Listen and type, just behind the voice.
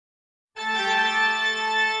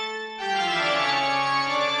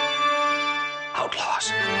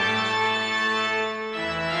applause.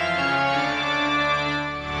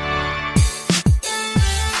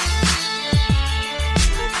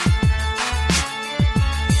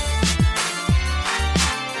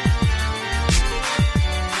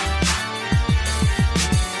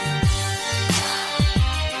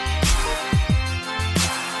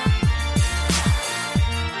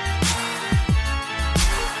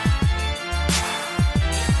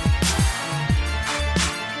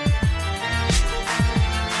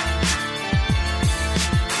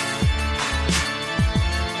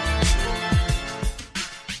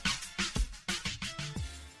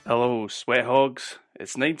 Hello, Sweat Hogs.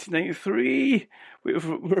 It's 1993.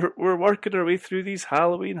 We're working our way through these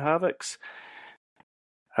Halloween Havocs.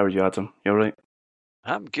 How are you, Adam? You alright?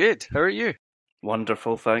 I'm good. How are you?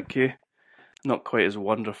 Wonderful, thank you. Not quite as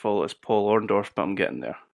wonderful as Paul Orndorff, but I'm getting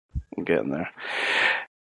there.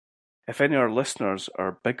 If any of our listeners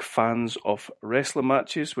are big fans of wrestling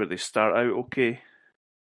matches where they start out okay,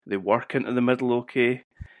 they work into the middle okay,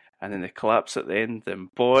 and then they collapse at the end, then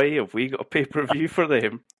boy, have we got a pay-per-view for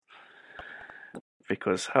them.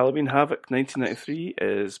 Because Halloween Havoc 1993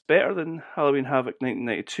 is better than Halloween Havoc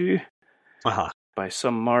 1992 by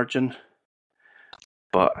some margin,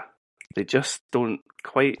 but they just don't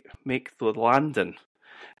quite make the landing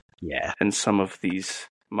in some of these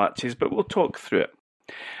matches. But we'll talk through it.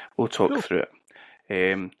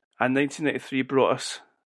 And 1993 brought us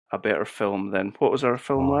a better film than, what was our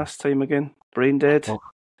film last time again? Brain Dead?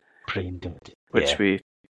 Brain Dead. Which we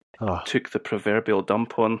took the proverbial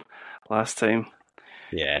dump on last time.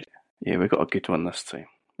 Yeah, we got a good one this time.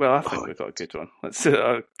 Well, I think we got a good one. Let's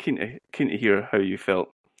keen to hear how you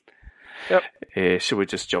felt. Yep. Shall we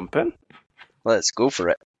just jump in? Let's go for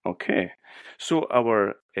it. Okay. So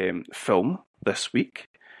our film this week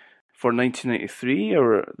for 1993,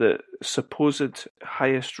 or the supposed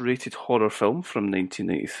highest rated horror film from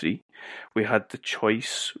 1993, we had the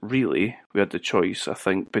choice, I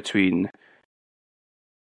think, between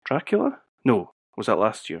Dracula? No, was that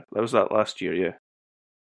last year? That was that last year, yeah.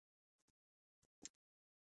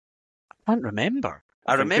 I can't remember.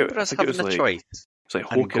 I remember us having a choice. It's like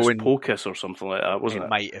Hocus Pocus or something like that, wasn't it? It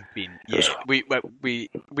might have been. Yeah,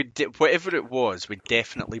 we did, whatever it was, we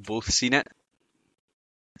definitely both seen it.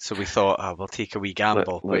 So we thought, we'll take a wee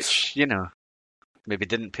gamble, which, maybe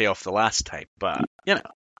didn't pay off the last time, but,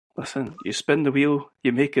 Listen, you spin the wheel,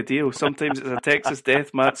 you make a deal. Sometimes it's a Texas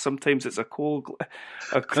death match, sometimes it's a coal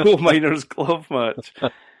miner's glove match.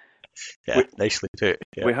 Yeah, nicely put.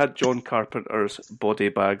 Yeah. We had John Carpenter's Body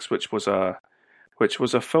Bags, which was a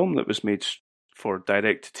film that was made for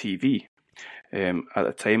direct TV. At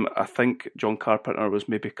the time, I think John Carpenter was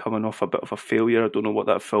maybe coming off a bit of a failure. I don't know what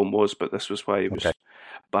that film was, but this was why he was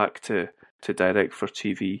back to direct for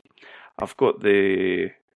TV. I've got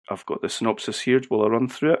the synopsis here. Will I run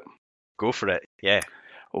through it? Go for it. Yeah.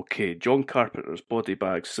 Okay, John Carpenter's Body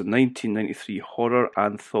Bags is a 1993 horror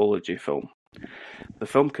anthology film. The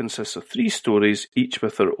film consists of 3 stories, each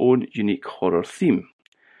with their own unique horror theme.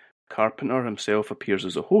 Carpenter himself appears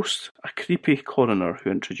as a host, a creepy coroner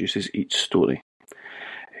who introduces each story.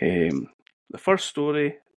 The first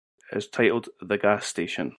story is titled The Gas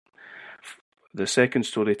Station. The second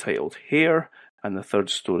story titled Hair, and the third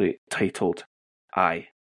story titled Eye.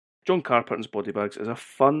 John Carpenter's Body Bags is a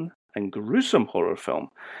fun and gruesome horror film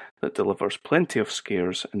that delivers plenty of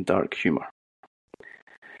scares and dark humour.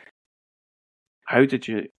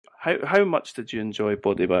 How much did you enjoy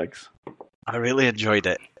Body Bags? I really enjoyed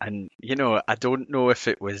it, and I don't know if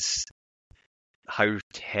it was how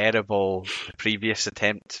terrible the previous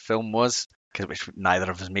attempt film was, because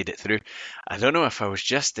neither of us made it through. I don't know if I was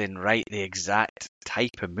just in the exact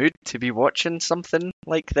type of mood to be watching something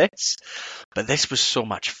like this, but this was so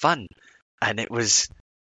much fun, and it was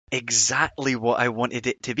exactly what I wanted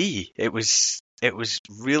it to be. It was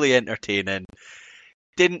really entertaining.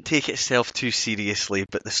 Didn't take itself too seriously,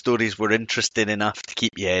 but the stories were interesting enough to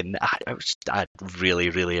keep you in. I really,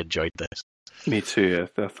 really enjoyed this. Me too.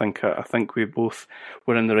 I think we both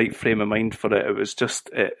were in the right frame of mind for it. It was just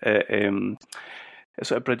it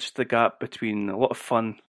sort of bridged the gap between a lot of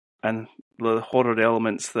fun and the horror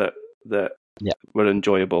elements that were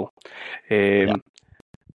enjoyable.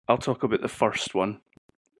 I'll talk about the first one.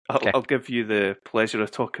 I'll give you the pleasure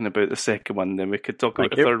of talking about the second one, then we could talk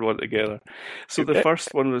about the third one together. So the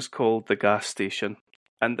first one was called The Gas Station,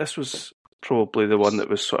 and this was probably the one that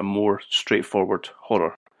was sort of more straightforward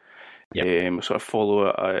horror. Sort of follow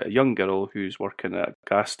a young girl who's working at a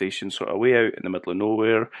gas station sort of way out in the middle of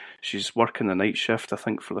nowhere. She's working the night shift, I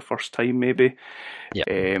think, for the first time maybe.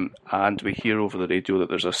 And we hear over the radio that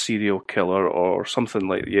there's a serial killer or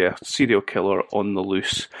something serial killer on the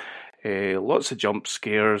loose. Lots of jump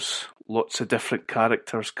scares, lots of different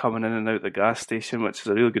characters coming in and out the gas station, which is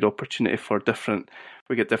a really good opportunity for different.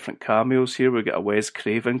 We get different cameos here. We get a Wes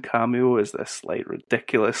Craven cameo as this like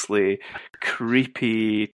ridiculously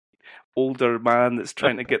creepy older man that's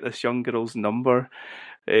trying to get this young girl's number.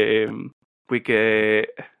 We get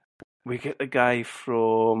the guy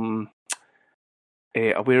from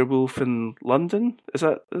A Werewolf in London. Is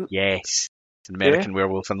that? Yes. American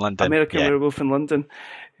Werewolf in London. American Werewolf in London.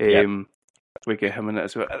 Yep. We get him in it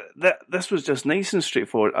as well. This was just nice and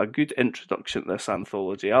straightforward. A good introduction to this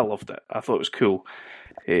anthology. I loved it. I thought it was cool.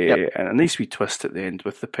 And a nice wee twist at the end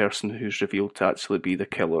with the person who's revealed to actually be the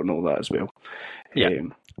killer and all that as well.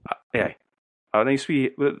 A nice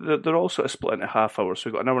wee. They're all sort of split into half hours. So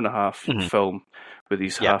we've got an hour and a half film with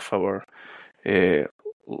these half hour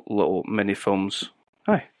little mini films.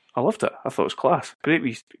 Aye, I loved it. I thought it was class. Great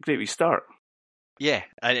wee start. Yeah,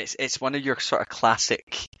 and it's one of your sort of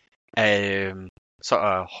classic sort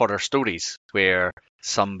of horror stories where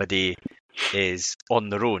somebody is on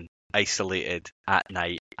their own, isolated at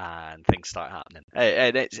night, and things start happening.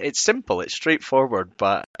 And it's simple, it's straightforward,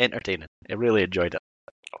 but entertaining. I really enjoyed it.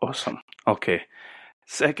 Awesome. Okay.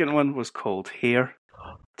 Second one was called Hair.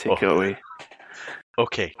 Take it away.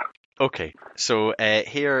 Okay. So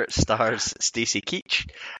here stars Stacey Keach,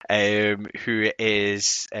 who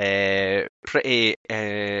is pretty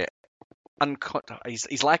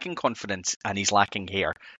he's lacking confidence and he's lacking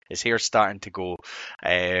hair. His hair's starting to go,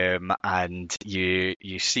 and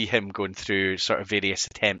you see him going through sort of various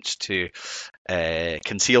attempts to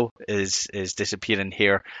conceal his disappearing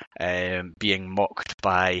hair, being mocked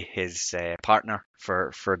by his partner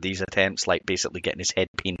for these attempts, like basically getting his head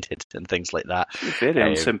painted and things like that. Very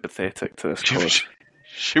unsympathetic to this cause.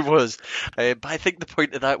 She was, but I think the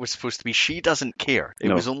point of that was supposed to be she doesn't care.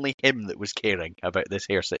 It was only him that was caring about this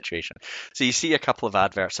hair situation. So you see a couple of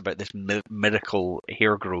adverts about this miracle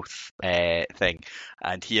hair growth thing,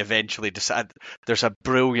 and he eventually decided. There's a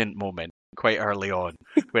brilliant moment quite early on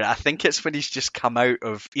where I think it's when he's just come out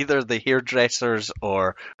of either the hairdressers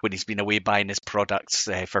or when he's been away buying his products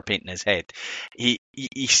for painting his head. He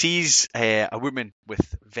sees a woman with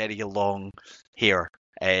very long hair.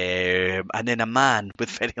 And then a man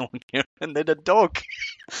with very long hair, and then a dog,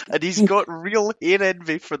 and he's got real hair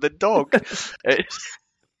envy for the dog.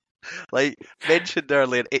 Like mentioned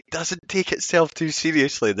earlier, it doesn't take itself too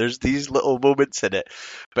seriously. There's these little moments in it,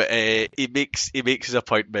 but he makes his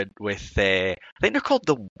appointment with I think they're called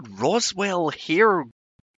the Roswell Hair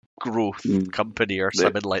Growth Company or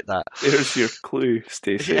something like that. There's your clue,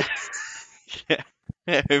 Stacey. Yeah.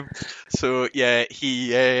 So yeah,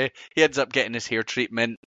 he ends up getting his hair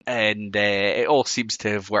treatment, and it all seems to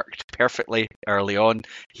have worked perfectly early on.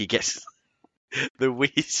 He gets the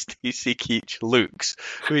way Stacey Keach looks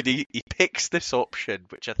when he picks this option,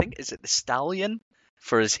 which I think is it the stallion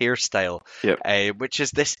for his hairstyle, which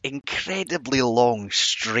is this incredibly long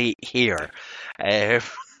straight hair.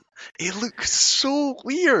 He looks so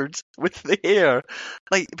weird with the hair,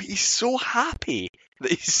 like but he's so happy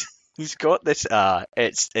that he's got this.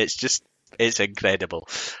 It's incredible.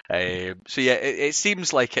 So yeah, it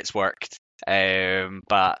seems like it's worked,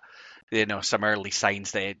 but some early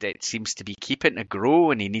signs that it seems to be keeping to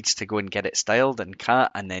grow, and he needs to go and get it styled and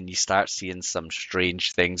cut, and then you start seeing some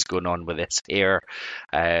strange things going on with his hair.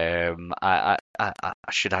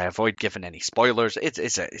 Should I avoid giving any spoilers?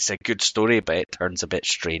 It's a good story, but it turns a bit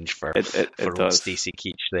strange for old Stacey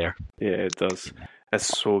Keach there. Yeah, it does. It's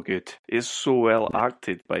so good. It's so well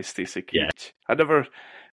acted by Stacey Keach. Yeah. I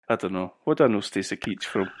don't know. What do I know Stacey Keach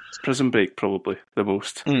from? Prison Break, probably the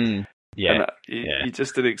most. Yeah. And you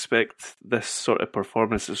just didn't expect this sort of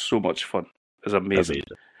performance. It's so much fun. It's amazing.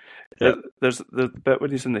 Yeah. There's the bit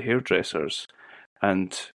when he's in the hairdressers,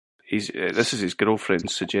 and this is his girlfriend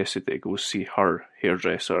suggested that he go see her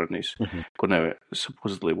hairdresser, and he's going to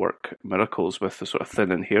supposedly work miracles with the sort of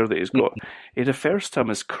thinning hair that he's got. He refers to him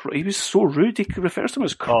as he was so rude. He refers to him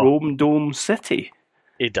as Chrome Dome City.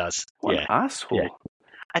 He does. What an asshole. Yeah.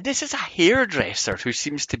 And this is a hairdresser who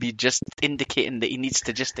seems to be just indicating that he needs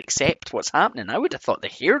to just accept what's happening. I would have thought the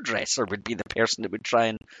hairdresser would be the person that would try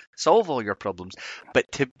and solve all your problems. But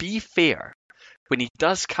to be fair, when he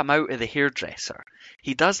does come out of the hairdresser,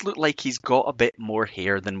 he does look like he's got a bit more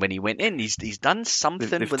hair than when he went in. He's done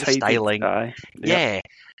something with the styling. Yeah.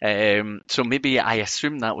 So maybe I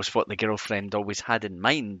assume that was what the girlfriend always had in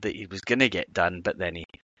mind, that he was going to get done, but then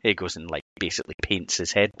he goes and basically paints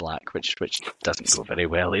his head black, which doesn't go very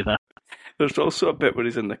well either. There's also a bit where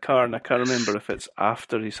he's in the car, and I can't remember if it's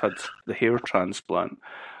after he's had the hair transplant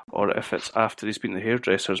or if it's after he's been to the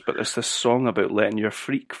hairdressers, but there's this song about letting your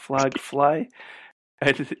freak flag fly,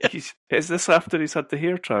 And is this after he's had the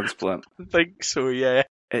hair transplant? I think so, yeah.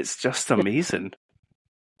 It's just amazing.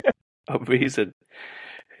 Amazing.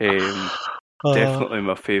 Definitely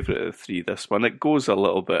my favourite of the three, this one. It goes a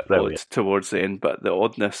little bit odd towards the end, but the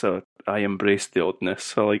oddness, I embraced the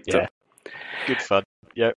oddness. I liked it. Good fun.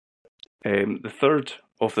 Yep. The third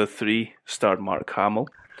of the three starred Mark Hamill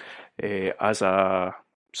as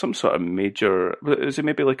some sort of major. Is it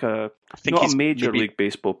maybe like not a major league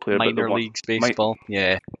baseball player, but minor leagues baseball?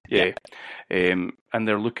 Yeah. And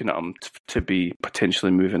they're looking at him to be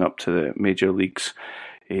potentially moving up to the major leagues.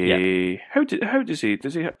 How does he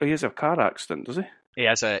has a car accident, does he? He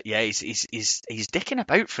has he's dicking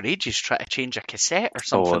about for ages trying to change a cassette or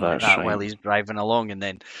something like that while he's driving along, and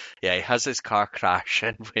then he has his car crash,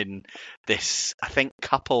 and when this I think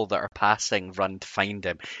couple that are passing run to find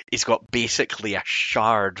him, he's got basically a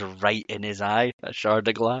shard right in his eye, a shard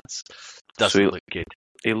of glass. Doesn't look good.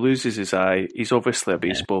 He loses his eye. He's obviously a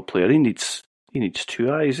baseball player. He needs two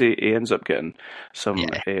eyes. He ends up getting some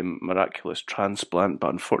miraculous transplant,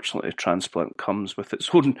 but unfortunately the transplant comes with its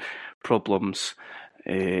own problems,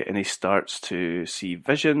 and he starts to see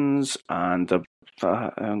visions, and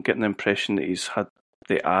I'm getting the impression that he's had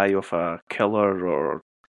the eye of a killer or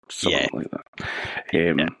something like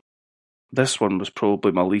that. This one was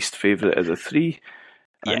probably my least favourite of the three.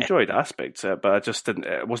 I enjoyed aspects of it, but I just didn't.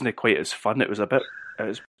 It wasn't quite as fun. It was a bit.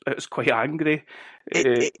 It was quite angry.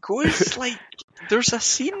 It goes like there's a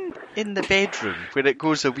scene in the bedroom where it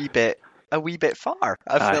goes a wee bit far.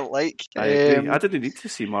 I felt like I agree. I didn't need to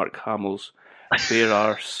see Mark Hamill's bare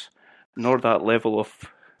arse, nor that level of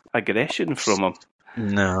aggression from him.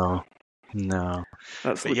 No.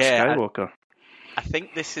 That's Luke Skywalker. I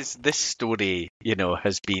think this story,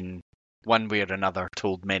 has been one way or another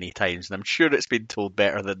told many times, and I'm sure it's been told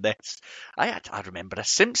better than this. I remember a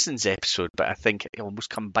Simpsons episode, but I think it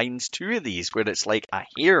almost combines two of these, where it's like a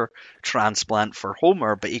hair transplant for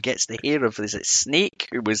Homer, but he gets the hair of, is it Snake,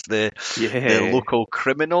 who was the local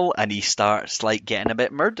criminal, and he starts like getting a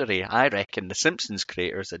bit murdery. I reckon the Simpsons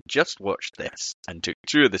creators had just watched this and took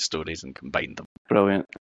two of the stories and combined them. Brilliant.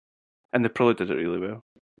 And they probably did it really well.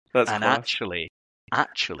 That's and class.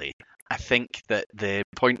 Actually, I think that the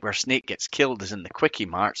point where Snake gets killed is in the Quickie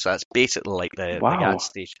Mart, so that's basically like the gas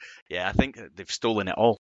station. Yeah, I think that they've stolen it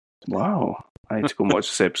all. Wow. I need to go and watch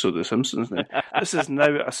this episode of The Simpsons now. This is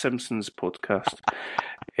now a Simpsons podcast.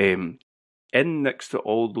 In next to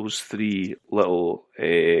all those three little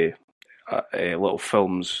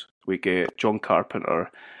films, we get John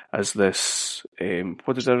Carpenter as this,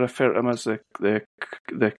 what did I refer to him as, the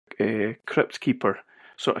crypt keeper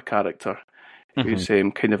sort of character. Who's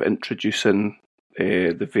kind of introducing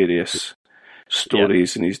the various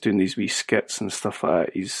stories, and he's doing these wee skits and stuff like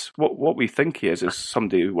that. He's what we think he is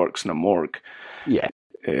somebody who works in a morgue. Yeah.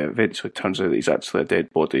 Eventually turns out that he's actually a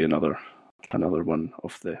dead body, another one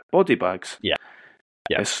of the body bags. Yeah.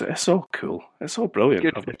 It's all cool. It's all brilliant.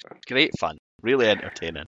 Good. Great fun. Really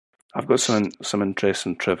entertaining. I've got some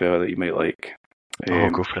interesting trivia that you might like.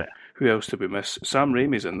 Go for it. Who else did we miss? Sam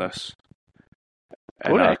Raimi's in this.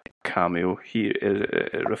 In a cameo,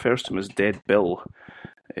 it refers to him as Dead Bill.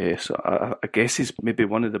 So I guess he's maybe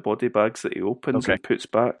one of the body bags that he opens and puts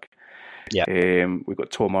back. Yeah. We've got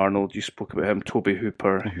Tom Arnold. You spoke about him. Toby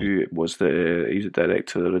Hooper, who was he's the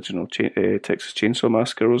director of the original Texas Chainsaw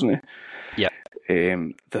Massacre, wasn't he? Yeah.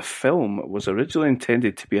 The film was originally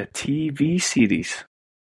intended to be a TV series.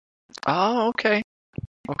 Oh, okay.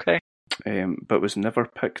 But was never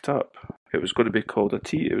picked up. It was going to be called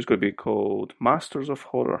It was going to be called Masters of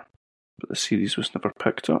Horror, but the series was never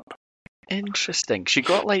picked up. Interesting. She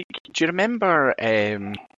got do you remember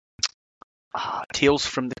Tales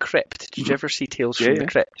from the Crypt? Did you ever see Tales from the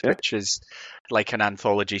Crypt? Yeah. Which is like an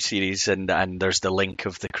anthology series, and there's the link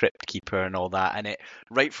of the Crypt Keeper and all that. And it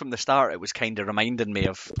right from the start, it was kind of reminding me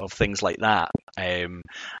of things like that. And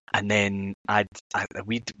then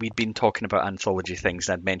we'd been talking about anthology things.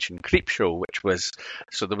 And I'd mentioned Creepshow, which was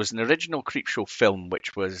there was an original Creepshow film,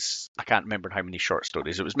 which was I can't remember how many short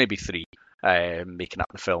stories. It was maybe 3. Making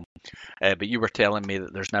up the film. But you were telling me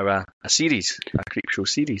that there's now a series, a Creepshow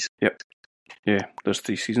series. Yep. Yeah, there's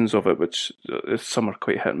 3 seasons of it, which some are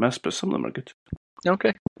quite hit and miss, but some of them are good. Okay,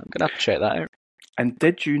 I'm going to have to check that out. And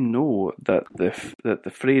did you know that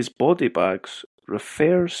the phrase body bags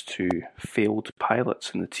refers to failed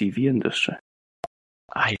pilots in the TV industry?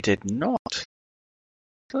 I did not.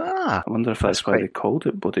 I wonder if that's why they called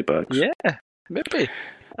it body bags. Yeah, maybe.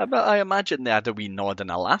 I imagine they had a wee nod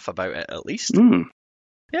and a laugh about it, at least.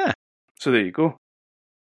 Yeah. So there you go.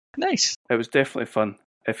 Nice. It was definitely fun.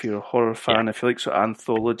 If you're a horror fan, if you like sort of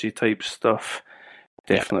anthology type stuff,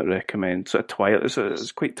 definitely recommend. Sort of Twilight.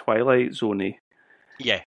 It's quite Twilight Zone-y.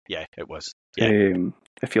 Yeah, it was. Yeah.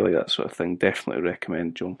 If you like that sort of thing, definitely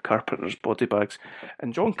recommend John Carpenter's Body Bags.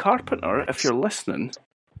 And John Carpenter, if you're listening,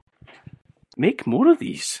 make more of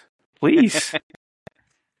these, please.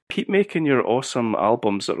 Keep making your awesome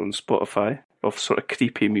albums that are on Spotify of sort of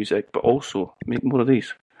creepy music, but also make more of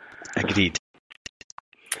these. Agreed.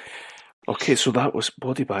 Okay, so that was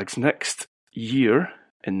Body Bags. Next year,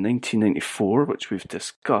 in 1994, which we've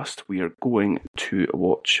discussed, we are going to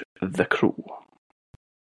watch The Crow.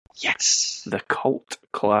 Yes. The cult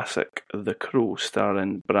classic The Crow,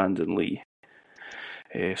 starring Brandon Lee.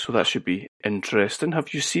 So that should be interesting.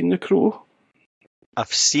 Have you seen The Crow?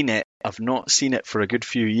 I've seen it. I've not seen it for a good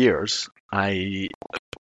few years. I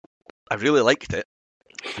really liked it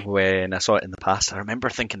when I saw it in the past. I remember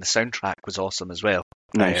thinking the soundtrack was awesome as well.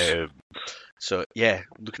 Nice. So yeah,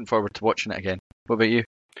 looking forward to watching it again. What about you?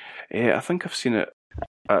 I think I've seen it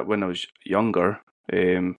when I was younger,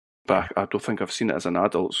 but I don't think I've seen it as an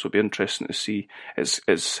adult, so it'll be interesting to see. It's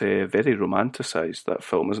very romanticised, that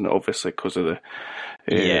film, isn't it? Obviously because of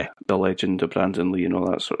the legend of Brandon Lee and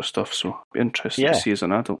all that sort of stuff, so it'll be interesting to see as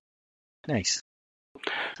an adult. Nice.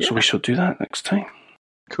 So we shall do that next time.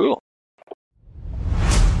 Cool.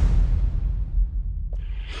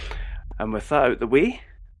 And with that out the way,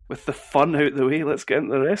 with the fun out the way, let's get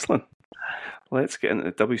into the wrestling. Let's get into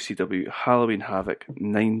the WCW Halloween Havoc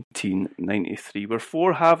 1993. We're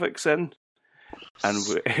 4 Havocs in,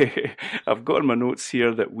 and I've got in my notes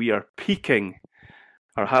here that we are peaking.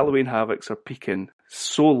 Our Halloween Havocs are peaking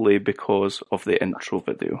solely because of the intro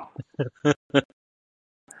video.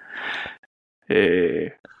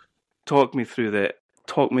 Talk me through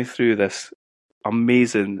this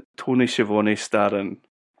amazing Tony Schiavone starring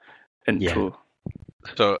intro. Yeah.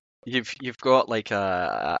 So you've got like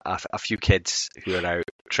a few kids who are out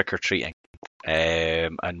trick or treating,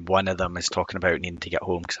 and one of them is talking about needing to get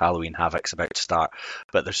home because Halloween Havoc's about to start.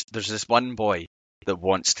 But there's this one boy that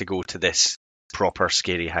wants to go to this proper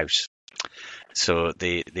scary house, so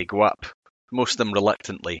they go up, most of them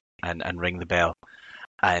reluctantly, and ring the bell,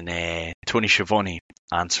 and Tony Schiavone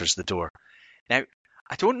answers the door. Now,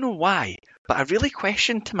 I don't know why, but I really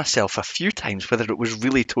questioned to myself a few times whether it was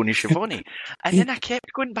really Tony Schiavone. And then I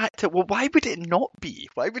kept going back to, well, why would it not be?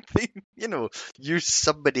 Why would they, use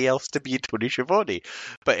somebody else to be Tony Schiavone?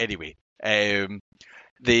 But anyway, the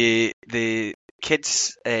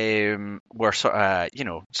kids were sort of,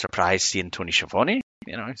 surprised seeing Tony Schiavone.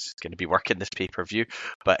 He's going to be working this pay-per-view,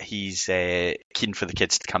 but he's keen for the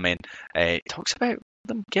kids to come in. Talks about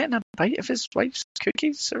them getting a bite of his wife's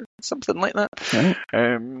cookies or something like that.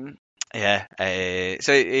 Right.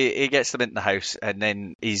 So he gets them into the house, and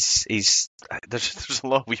then he's there's a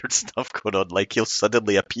lot of weird stuff going on. Like he'll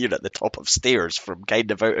suddenly appear at the top of stairs from kind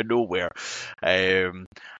of out of nowhere, and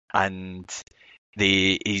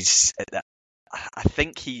I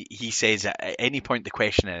think he says at any point they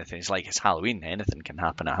question anything, it's like, it's Halloween, anything can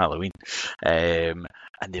happen at Halloween.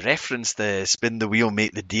 And they reference the spin the wheel,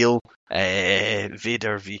 make the deal,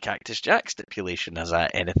 Vader v Cactus Jack stipulation as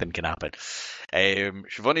anything can happen.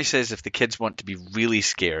 Schiavone says if the kids want to be really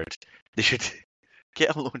scared, they should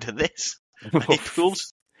get a load of this. And he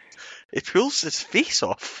pulls his face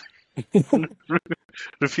off and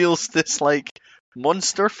reveals this like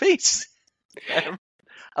monster face.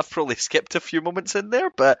 I've probably skipped a few moments in there,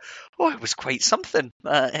 but it was quite something.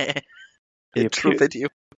 Intro video.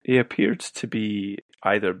 He appeared to be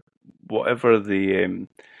either whatever they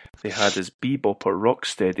had as Bebop or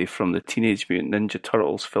Rocksteady from the Teenage Mutant Ninja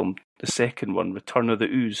Turtles film, the second one, Return of the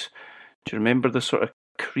Ooze. Do you remember the sort of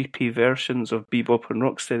creepy versions of Bebop and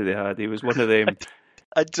Rocksteady they had? He was one of them.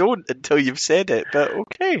 I don't until you've said it, but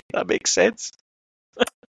okay, that makes sense.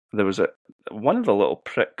 There was one of the little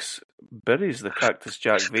pricks buries the Cactus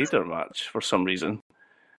Jack Vader match for some reason.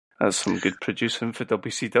 That's some good producing for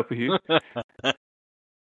WCW.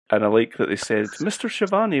 And I like that they said, Mr.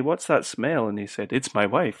 Schiavone, what's that smell? And he said, it's my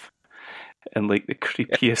wife. And like the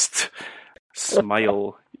creepiest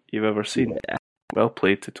smile you've ever seen. Well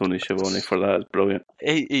played to Tony Schiavone for that. It's brilliant.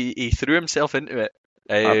 He threw himself into it.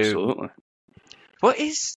 Absolutely.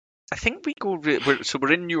 I think we go,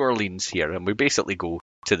 we're in New Orleans here, and we basically go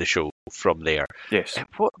to the show from there. Yes.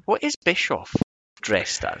 What is Bischoff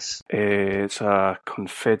dressed as? It's a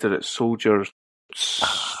Confederate soldier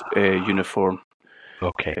uniform.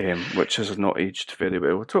 Okay. Which has not aged very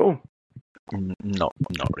well at all. Not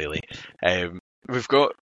really. We've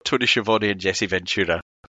got Tony Schiavone and Jesse Ventura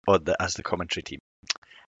as the commentary team.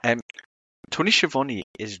 Tony Schiavone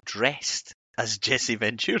is dressed as Jesse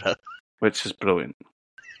Ventura, which is brilliant.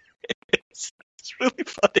 It's really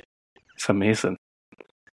funny. It's amazing.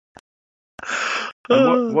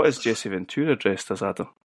 And what is Jesse Ventura dressed as, Adam?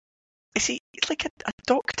 Is he like a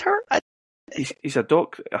doctor? He's a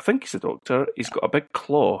doc. I think he's a doctor. He's got a big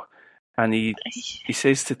claw, and he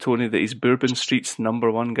says to Tony that he's Bourbon Street's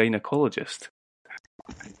 #1 gynecologist.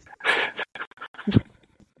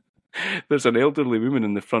 There's an elderly woman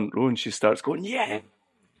in the front row, and she starts going, "Yeah!"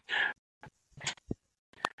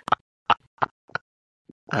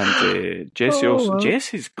 And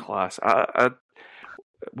Jesse's class.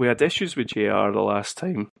 We had issues with JR the last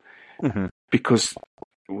time because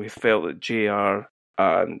we felt that JR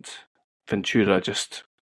and Ventura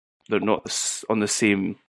they're not on the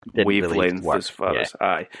same wavelength as far as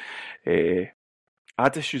I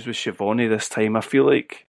had issues with Schiavone this time. I feel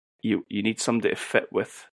like you need somebody to fit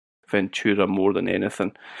with Ventura more than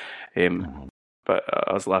anything. But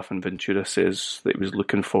I was laughing. Ventura says that he was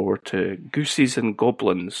looking forward to Goosies and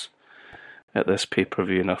Goblins at this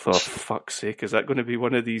pay-per-view, and I thought, fuck's sake, is that going to be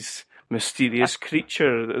one of these mysterious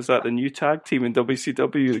creatures? Is that the new tag team in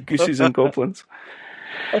WCW, the Goosies and Goblins?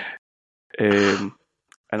 And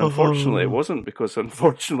unfortunately it wasn't, because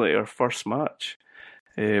unfortunately our first match,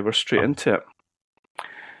 we're straight into it.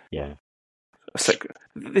 Yeah.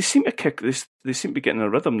 They seem to they seem to be getting a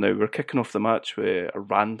rhythm now. We're kicking off the match with a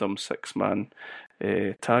random 6-man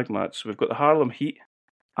tag match. So we've got the Harlem Heat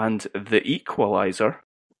and the Equalizer.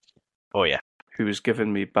 Oh yeah. Who was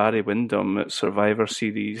giving me Barry Windham at Survivor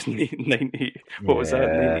Series 90, what was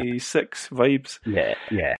that, 96 vibes? Yeah.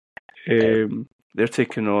 They're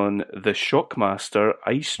taking on the Shockmaster,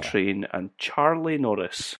 Ice Train, and Charlie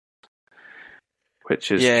Norris,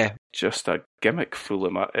 which is just a gimmick full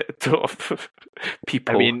of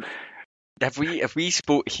people. I mean, have we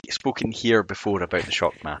spoken here before about the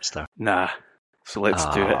Shockmaster? Nah. So let's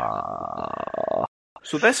do it.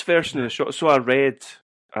 So this version of the Shock. So I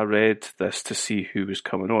read this to see who was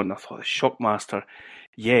coming on. I thought the Shockmaster,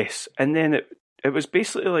 yes, and then it was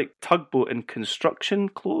basically like tugboat and construction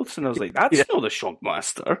clothes, and I was like, that's not the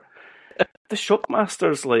Shockmaster. The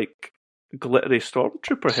Shockmaster's like glittery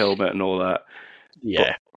stormtrooper helmet and all that.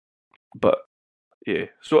 Yeah, but yeah.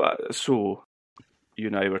 So you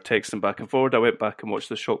and I were texting back and forward. I went back and watched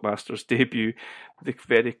the Shockmaster's debut. They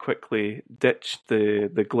very quickly ditched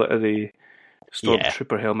the glittery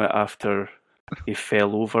stormtrooper helmet after he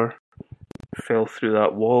fell through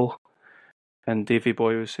that wall. And Davey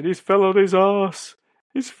Boy was saying, he's fell on his ass.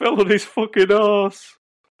 He's fell on his fucking ass.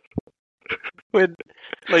 When,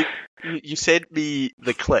 like, you sent me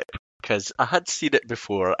the clip, because I had seen it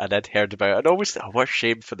before and I'd heard about it, and always thought, what a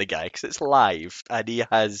shame for the guy, because it's live, and he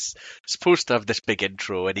supposed to have this big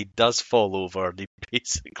intro, and he does fall over, and he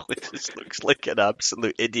basically just looks like an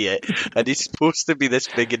absolute idiot, and he's supposed to be this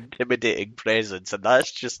big intimidating presence, and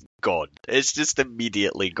that's just gone. It's just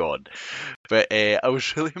immediately gone. But I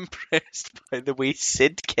was really impressed by the way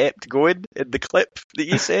Sid kept going in the clip that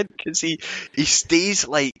you said, because he stays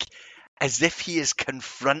like as if he is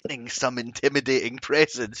confronting some intimidating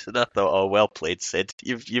presence, and I thought, oh, well played, Sid.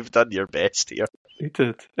 You've done your best here. He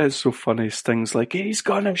did. It's so funny. Sting's like, he's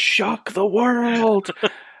gonna shock the world,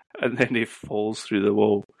 and then he falls through the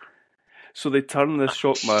wall. So they turn the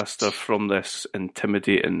Shockmaster from this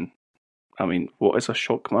intimidating. I mean, what is a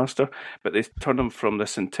Shockmaster? But they turn him from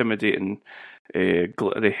this intimidating,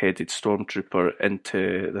 glittery-headed stormtrooper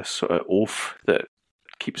into this sort of oaf that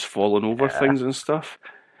keeps falling over things and stuff.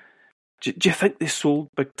 Do you think they sold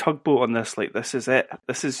Big Tugboat on this? Like, this is it.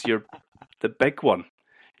 This is the big one.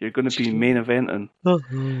 You're going to be main eventing.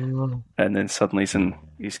 And then suddenly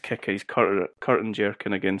he's curtain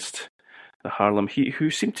jerking against the Harlem Heat,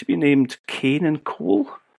 who seem to be named Kane and Cole.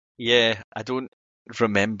 Yeah, I don't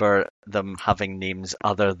remember them having names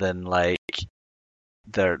other than like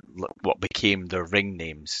what became their ring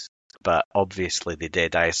names. But obviously they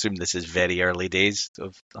did. I assume this is very early days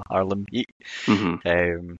of the Harlem Heat.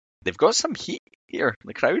 Mm-hmm. They've got some heat here.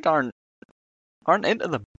 The crowd aren't into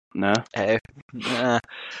them. Nah. Nah.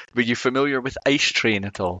 Were you familiar with Ice Train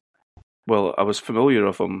at all? Well, I was familiar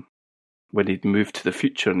of him when he'd moved to the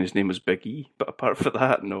future and his name was Big E. But apart from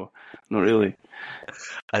that, no, not really.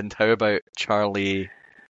 And how about Charlie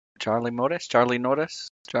Norris? Charlie Norris?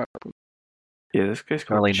 Yeah, this guy's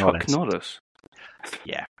called Chuck Norris.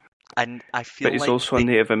 Yeah. And I feel but he's also a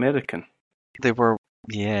Native American. They were,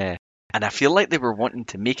 yeah. And I feel like they were wanting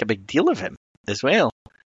to make a big deal of him as well.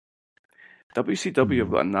 WCW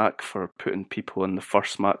have got a knack for putting people in the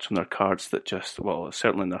first match on their cards that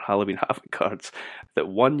certainly in their Halloween Havoc cards, that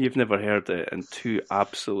one, you've never heard it, and two,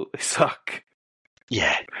 absolutely suck.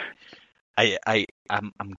 Yeah.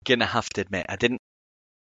 I'm going to have to admit, I didn't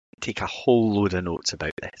take a whole load of notes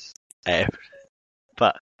about this.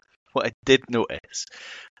 But what I did notice,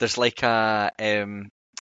 there's like a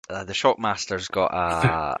the Shockmaster's got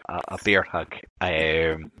a bear hug,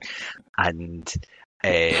 and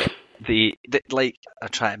like I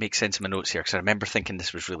try to make sense of my notes here because I remember thinking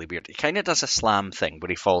this was really weird. He kind of does a slam thing where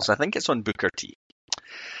he falls. I think it's on Booker T.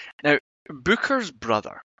 Now Booker's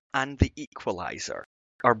brother and the Equalizer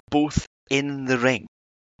are both in the ring,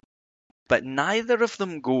 but neither of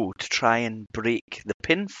them go to try and break the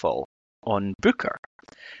pinfall on Booker.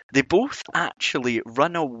 They both actually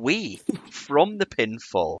run away from the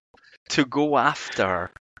pinfall to go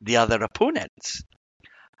after the other opponents.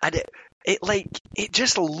 And it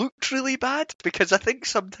just looked really bad, because I think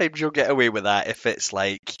sometimes you'll get away with that if it's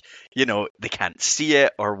like, they can't see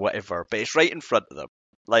it or whatever, but it's right in front of them.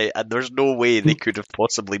 And there's no way they could have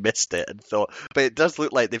possibly missed it and thought, but it does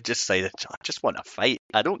look like they've just decided, I just want to fight.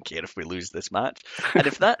 I don't care if we lose this match. And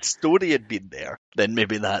if that story had been there, then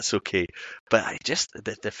maybe that's okay. But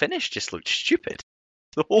the finish just looked stupid.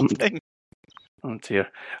 The whole thing. Oh dear.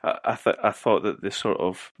 I thought that the sort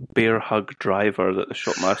of bear hug driver that the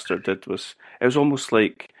Shockmaster did was almost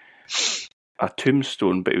like a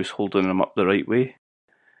tombstone, but he was holding him up the right way.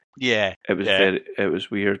 Yeah. It was it was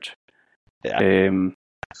weird. Yeah.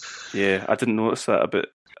 I didn't notice that about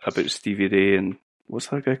Stevie Ray and what's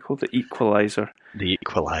that guy called? The Equalizer. The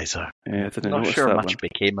Equalizer. Yeah, I didn't Not notice sure that much one.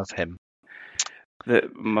 became of him.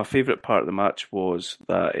 My favourite part of the match was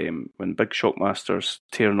that when Big Shockmaster's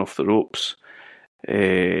tearing off the ropes,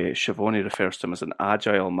 Schiavone refers to him as an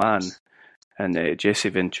agile man, and Jesse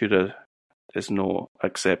Ventura is not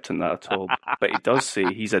accepting that at all. But he does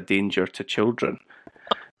say he's a danger to children,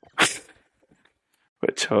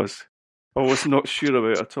 which I was not sure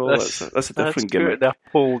about at all. That's a different gimmick. A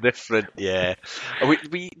whole different, yeah.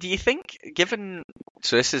 Do you think, given,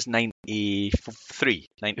 so this is 93.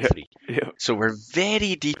 Yeah. So we're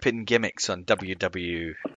very deep in gimmicks on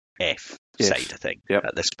WWF side, I think,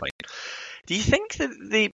 at this point. Do you think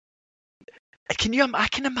that I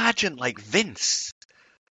can imagine like Vince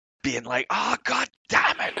being like, "Oh, god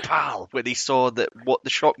damn it, pal," when he saw that what the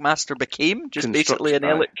Shockmaster became, just basically an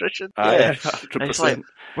electrician. Yeah, 100%. And it's like,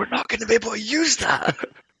 we're not going to be able to use that.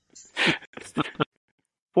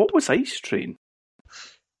 What was Ice Train?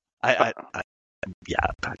 I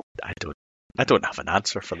don't have an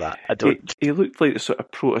answer for that. I don't. He looked like the sort of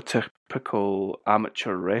prototypical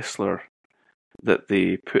amateur wrestler that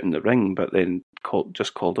they put in the ring, but then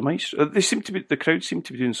called him Ice. The crowd seemed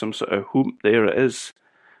to be doing some sort of whoop. There it is.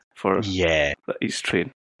 For the Ice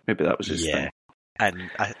Train. Maybe that was his thing.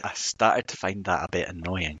 And I started to find that a bit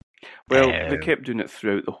annoying. Well, they kept doing it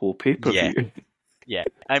throughout the whole pay-per-view. Yeah.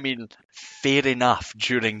 I mean, fair enough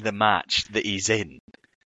during the match that he's in.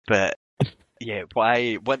 But, yeah,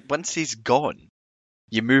 why? Once he's gone,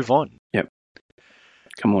 you move on. Yep.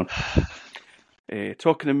 Come on.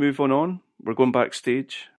 Talking of move on, we're going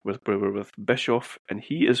backstage. We're with Bischoff, and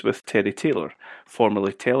he is with Terry Taylor,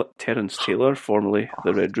 formerly Terence Taylor, formerly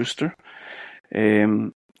the Red Rooster.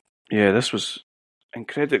 This was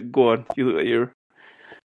incredible. Go on, you look at your...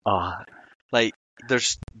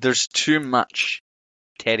 there's too much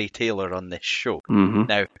Terry Taylor on this show. Mm-hmm.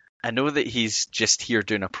 Now, I know that he's just here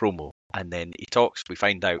doing a promo, and then he talks, we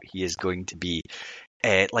find out he is going to be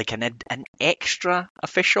like an extra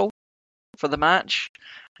official for the match.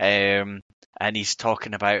 And he's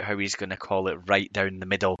talking about how he's going to call it right down the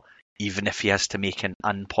middle, even if he has to make an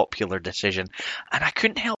unpopular decision. And I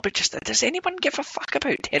couldn't help but just, does anyone give a fuck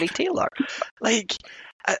about Terry Taylor? Like,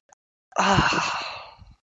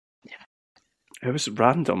 It was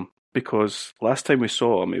random, because last time we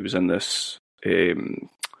saw him, he was in this, he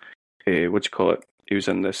was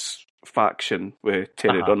in this faction with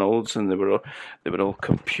Terry Reynolds, and they were all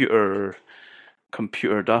computered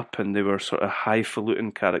up, and they were sort of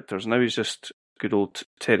highfalutin characters. Now he's just good old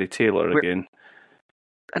Terry Taylor again.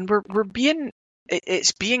 And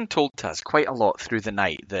it's being told to us quite a lot through the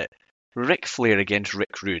night that Ric Flair against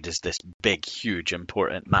Rick Rude is this big, huge,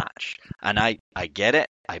 important match. And I get it.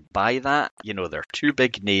 I buy that. They're two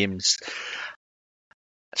big names.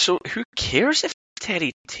 So who cares if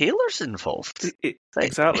Terry Taylor's involved?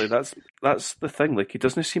 Exactly. That's the thing. Like, he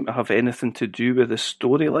doesn't seem to have anything to do with the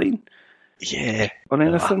storyline. Yeah. Or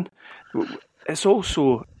anything. It's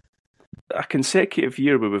also a consecutive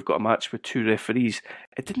year where we've got a match with two referees.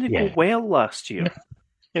 It didn't go well last year.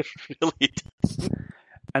 It really did.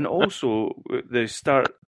 And also, they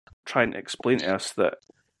start trying to explain to us that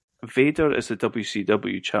Vader is the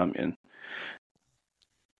WCW champion.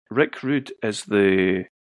 Rick Rude is the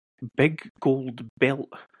big gold belt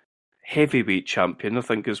heavyweight champion, I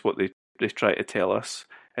think is what they try to tell us.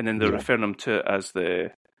 And then they're referring him to it as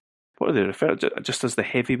what are they referring to? Just as the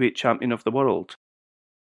heavyweight champion of the world.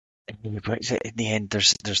 But in the end,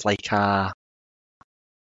 there's like a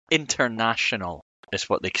international is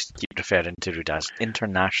what they keep referring to Rude as.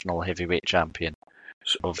 International heavyweight champion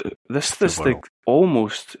of This the like world.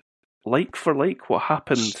 almost like for like what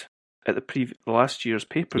happened at the last year's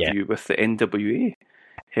pay-per-view with the NWA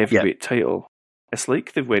heavyweight title. It's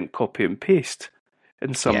like they went copy and paste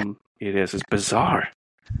in some areas. It's bizarre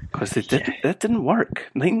because they didn't. It didn't work.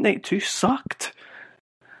 1992 sucked.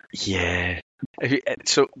 Yeah.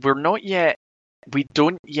 So we're not yet. We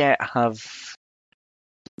don't yet have.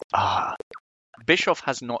 Bischoff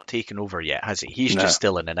has not taken over yet, has he? He's just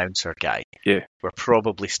still an announcer guy. Yeah. We're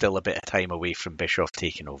probably still a bit of time away from Bischoff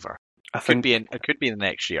taking over. I think it could be in the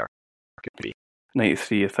next year. Could be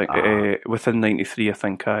 93. I think within 93. I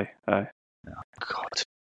think. Aye. Oh, God.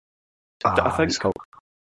 I think Hulk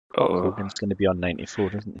Hogan's going to be on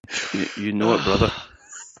 94, isn't he? You know it, brother.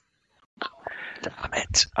 Damn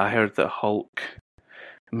it! I heard that Hulk,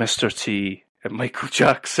 Mr. T, and Michael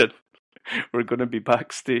Jackson were going to be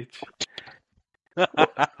backstage. There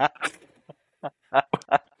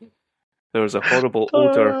was a horrible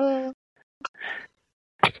odour.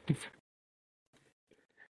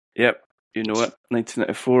 Yep, you know it.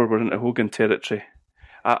 1994, we're into Hogan territory.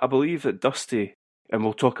 I believe that Dusty, and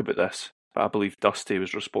we'll talk about this, but I believe Dusty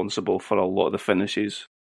was responsible for a lot of the finishes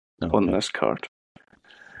on this card.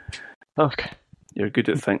 Okay. You're good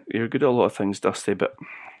at a lot of things, Dusty, but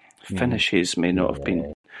finishes may not have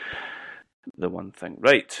been the one thing.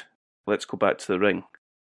 Right, let's go back to the ring.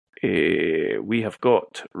 We have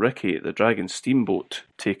got Ricky the Dragon Steamboat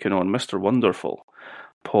taking on Mr. Wonderful,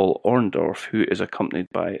 Paul Orndorff, who is accompanied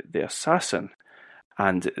by the Assassin.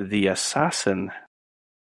 And the Assassin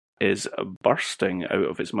is bursting out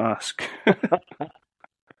of his mask.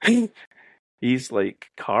 He's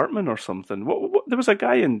like Cartman or something. What, there was a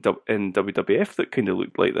guy in WWF that kind of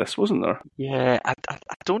looked like this, wasn't there? Yeah, I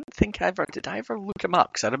don't think did I ever look him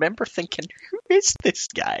up? Because I remember thinking, who is this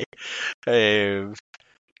guy? He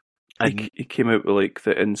came out with like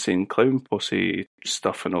the Insane Clown Posse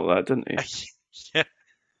stuff and all that, didn't he? Yeah.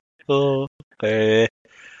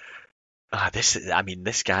 This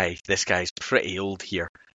guy's pretty old here.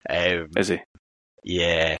 Is he?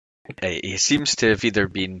 Yeah. He seems to have either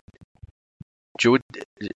been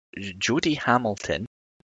Jody Hamilton,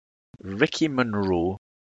 Ricky Monroe,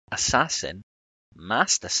 Assassin,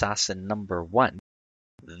 Masked Assassin number 1,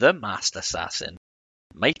 the Masked Assassin,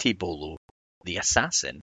 Mighty Bolo, the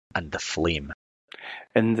Assassin, and the Flame.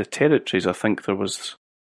 In the territories, I think there was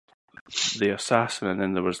the Assassin, and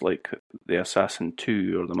then there was like the Assassin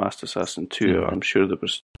 2 or the Masked Assassin 2. Mm-hmm. I'm sure there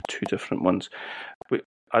was 2 different ones. But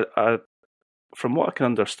I from what I can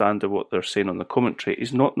understand of what they're saying on the commentary,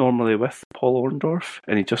 he's not normally with Paul Orndorff,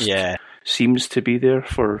 and he just seems to be there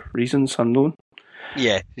for reasons unknown.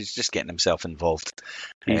 Yeah, he's just getting himself involved.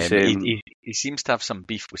 He seems to have some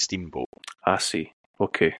beef with Steamboat. I see.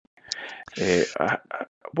 Okay.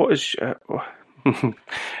 What's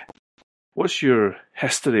your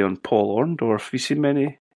history on Paul Orndorff? Have you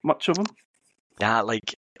seen much of him? Yeah,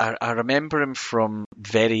 like I remember him from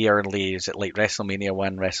very early. Is it like WrestleMania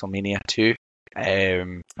 1, WrestleMania 2?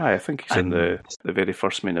 I think he's in the very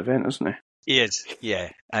first main event, isn't he? He is, yeah.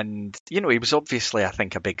 And, he was obviously, I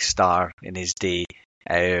think, a big star in his day.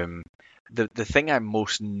 The thing I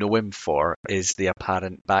most know him for is the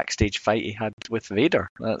apparent backstage fight he had with Vader.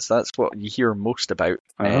 That's what you hear most about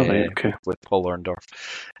with Paul Orndorff.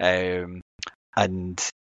 And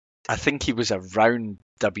I think he was around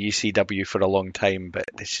WCW for a long time, but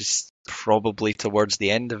this is probably towards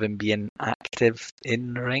the end of him being active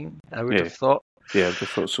in the ring, I would have thought. Yeah, I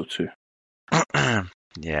thought so too.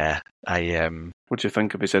 Yeah, what do you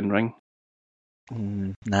think of his in-ring?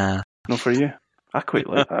 Nah. Not for you? I quite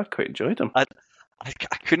enjoyed him. I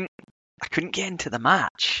couldn't get into the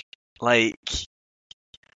match. Like,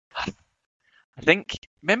 I think,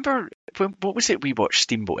 remember, what was it we watched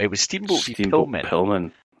Steamboat? It was Steamboat v.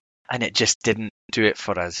 Pillman. And it just didn't do it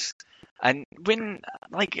for us. And when,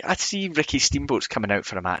 I see Ricky Steamboat's coming out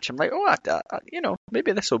for a match, I'm like,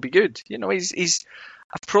 maybe this will be good.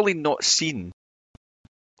 I've probably not seen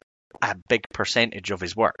a big percentage of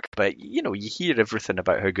his work, but, you hear everything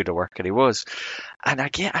about how good a worker he was. And I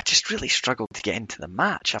just really struggled to get into the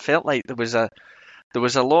match. I felt like there was a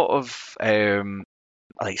lot of,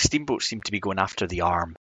 Steamboat seemed to be going after the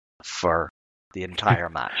arm for the entire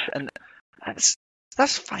match. And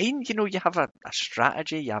that's fine, you have a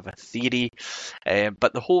strategy, you have a theory,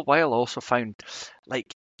 but the whole while I also found, they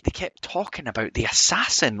kept talking about the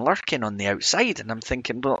assassin lurking on the outside, and I'm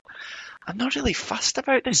thinking, well, I'm not really fussed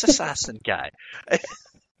about this assassin guy.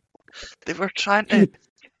 They were trying to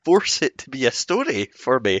force it to be a story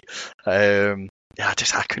for me. I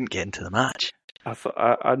couldn't get into the match.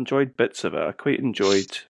 I enjoyed bits of it. I quite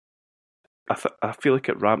enjoyed I feel like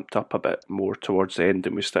it ramped up a bit more towards the end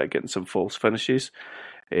and we started getting some false finishes.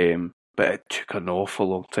 But it took an awful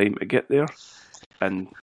long time to get there. And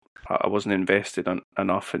I wasn't invested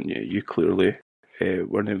enough, and you clearly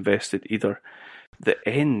weren't invested either. The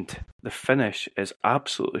end, the finish, is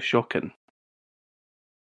absolutely shocking.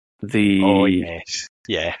 Oh, yes.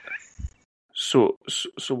 Yeah. So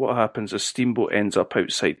what happens is Steamboat ends up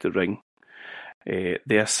outside the ring.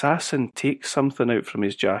 The assassin takes something out from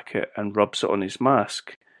his jacket and rubs it on his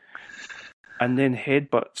mask, and then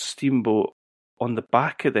headbutts Steamboat on the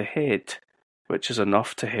back of the head, which is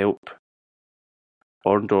enough to help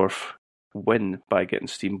Orndorff win by getting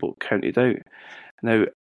Steamboat counted out. Now,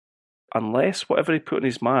 unless whatever he put on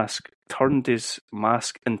his mask turned his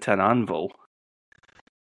mask into an anvil,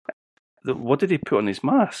 what did he put on his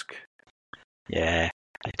mask? Yeah,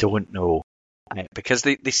 I don't know. Because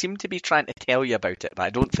they seem to be trying to tell you about it, but I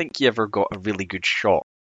don't think you ever got a really good shot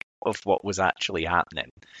of what was actually happening.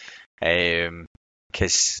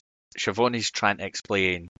 Because Schiavone's trying to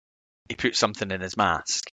explain he put something in his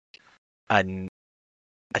mask, and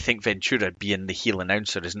I think Ventura, being the heel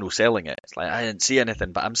announcer, is no selling it. It's like, I didn't see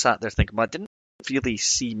anything, but I'm sat there thinking, well, I didn't really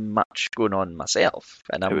see much going on myself.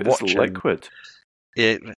 And I'm watching liquid.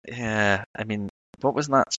 Yeah, I mean, what was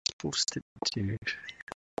that supposed to do?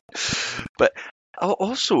 But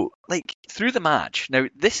also, like, through the match, now,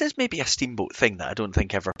 this is maybe a Steamboat thing that I don't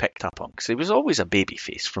think ever picked up on, because he was always a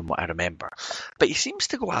babyface from what I remember. But he seems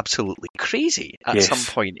to go absolutely crazy at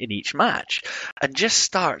some point in each match, and just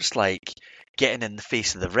starts, like, getting in the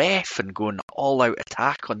face of the ref and going all-out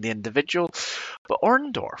attack on the individual. But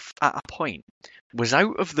Orndorff, at a point, was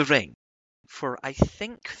out of the ring for, I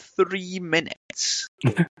think, 3 minutes.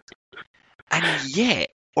 And yet,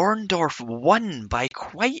 Orndorff won by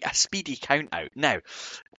quite a speedy count-out. Now,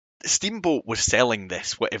 Steamboat was selling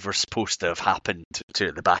this, whatever's supposed to have happened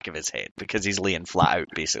to the back of his head, because he's laying flat out,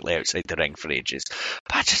 basically, outside the ring for ages.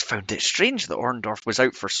 But I just found it strange that Orndorff was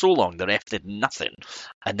out for so long, the ref did nothing.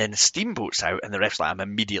 And then Steamboat's out, and the ref's like, I'm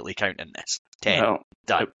immediately counting this. 10. Well,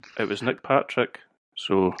 done. It was Nick Patrick,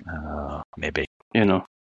 so... maybe. You know.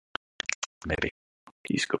 Maybe.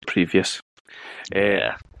 He's got previous.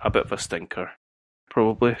 Yeah. A bit of a stinker,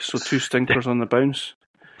 probably. So 2 stinkers on the bounce.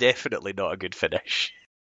 Definitely not a good finish.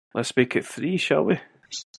 Let's make it 3, shall we?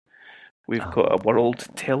 We've got a World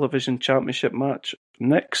Television Championship match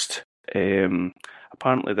next.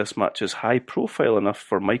 Apparently this match is high profile enough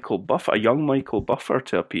for a young Michael Buffer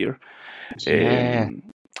to appear.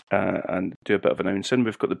 And do a bit of announcing.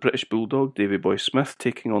 We've got the British Bulldog, Davey Boy Smith,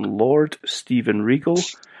 taking on Lord Stephen Regal,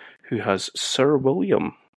 who has Sir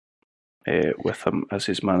William with him as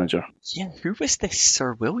his manager. Yeah, who was this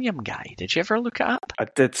Sir William guy? Did you ever look it up? I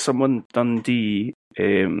did. Someone Dundee.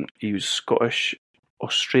 He was Scottish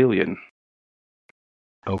Australian.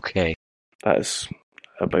 Okay. That is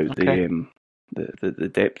about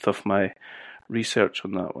the depth of my research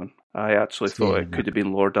on that one. I actually thought it could have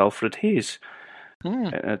been Lord Alfred Hayes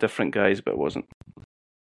in a different guise, but it wasn't.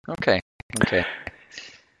 Okay.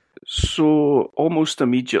 So almost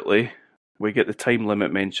immediately we get the time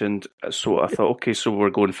limit mentioned. So I thought, okay, so we're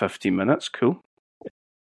going 15 minutes. Cool.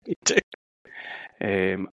 Me too.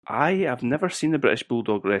 I have never seen the British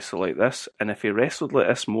Bulldog wrestle like this, and if he wrestled like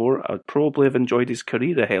this more, I'd probably have enjoyed his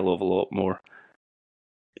career a hell of a lot more.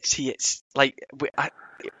 See, it's like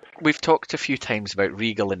we've talked a few times about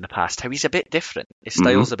Regal in the past, how he's a bit different. His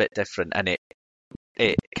style's a bit different, and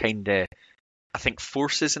it kind of, I think,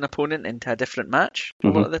 forces an opponent into a different match a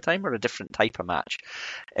lot of the time, or a different type of match.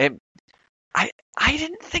 I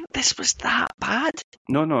didn't think this was that bad.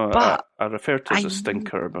 No, but I referred to it as a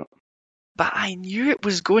stinker, but I knew it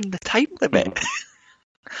was going the time limit.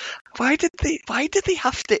 Why did they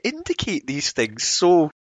have to indicate these things so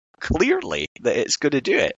clearly that it's going to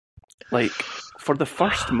do it? Like, for the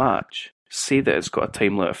first match, say that it's got a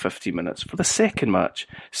time limit of 50 minutes. For the second match,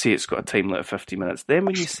 say it's got a time limit of 50 minutes. Then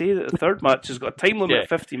when you say that the third match has got a time limit of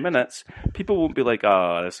 50 minutes, people won't be like,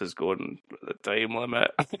 this is going the time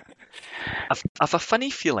limit. I've a funny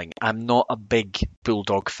feeling I'm not a big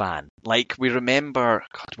Bulldog fan. Like, we remember,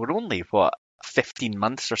 we're only, 15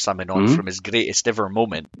 months or something on from his greatest ever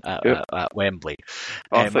moment at Wembley.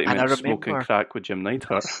 I thought you meant smoking crack with Jim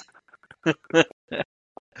Neidhart.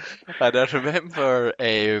 And I remember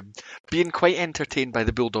being quite entertained by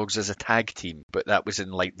the Bulldogs as a tag team, but that was in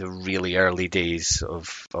like the really early days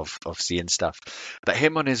of seeing stuff. But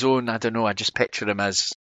him on his own, I don't know, I just picture him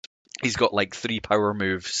as he's got like 3 power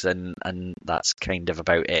moves and that's kind of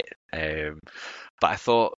about it. But I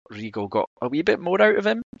thought Regal got a wee bit more out of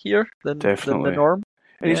him here than the norm.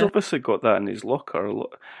 And he's obviously got that in his locker.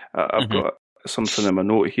 I've got something in my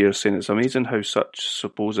note here saying it's amazing how such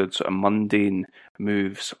supposed sort of mundane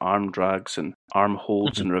moves, arm drags and arm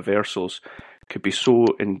holds and reversals could be so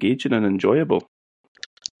engaging and enjoyable.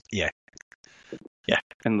 Yeah.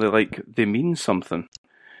 And they mean something.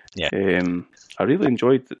 Yeah. I really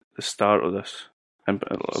enjoyed the start of this, and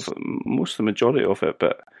most of the majority of it.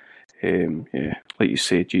 But like you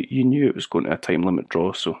said, you knew it was going to a time limit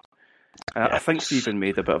draw. So I think they even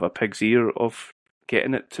made a bit of a pig's ear of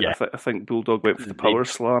getting it to. I think Bulldog went for the power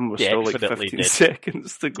slam. Was still like 15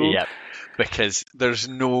 seconds to go. Yeah, because there's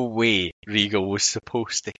no way Regal was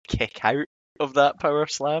supposed to kick out of that power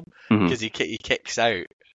slam because he kicks out.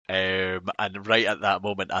 And right at that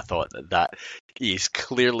moment, I thought that he's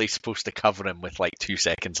clearly supposed to cover him with like 2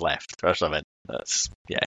 seconds left or something. That's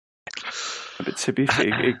But to be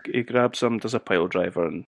fair, he grabs him, does a pile driver,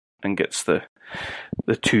 and gets the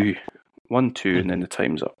 2-1-2, and then the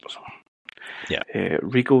time's up. So,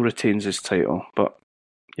 Regal retains his title, but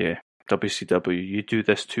WCW, you do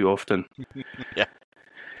this too often.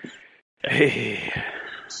 Hey,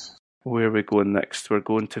 where are we going next? We're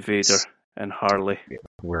going to Vader and Harley.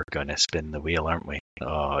 We're gonna spin the wheel, aren't we?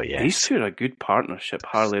 Oh yeah. These two are a good partnership,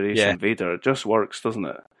 Harley Race and Vader. It just works, doesn't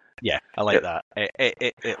it? Yeah, I like that.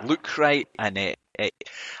 It looks right, and I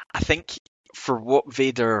think for what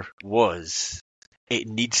Vader was, it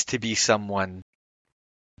needs to be someone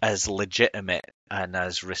as legitimate and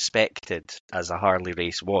as respected as a Harley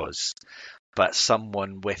Race was, but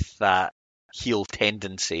someone with that heel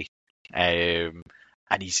tendency, and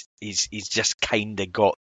he's just kind of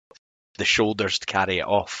got the shoulders to carry it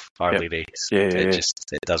off. Harley Race,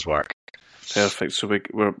 it does work. Perfect. So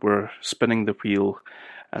we're spinning the wheel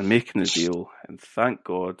and making the deal, and thank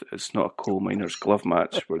God it's not a coal miner's glove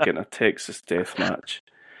match. We're getting a Texas death match,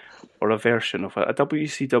 or a version of a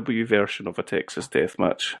WCW version of a Texas death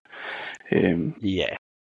match.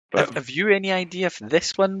 Have you any idea if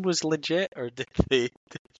this one was legit, or did they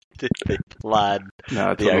plan?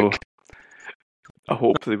 Nah, I don't know. I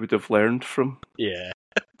hope they would have learned from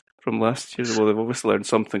last year. Well, they've obviously learned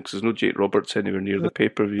something because there's no Jake Roberts anywhere near the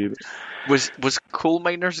pay-per-view. Was coal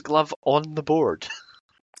miner's glove on the board?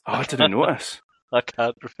 Oh, I didn't notice. I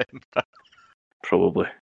can't remember. Probably.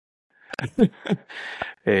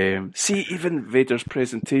 See, even Vader's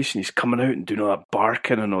presentation, he's coming out and doing all that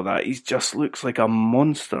barking and all that. He just looks like a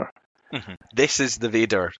monster. This is the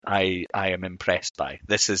Vader I am impressed by.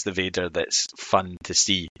 This is the Vader that's fun to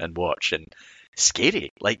see and watch and scary.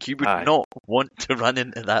 Like, you would not want to run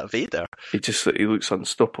into that Vader. He looks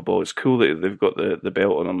unstoppable. It's cool that they've got the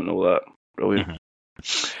belt on him and all that. Brilliant.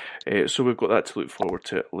 So we've got that to look forward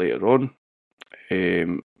to later on,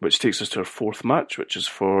 which takes us to our fourth match, which is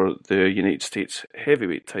for the United States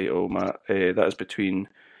Heavyweight title. That is between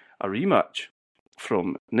a rematch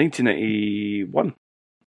from 1991.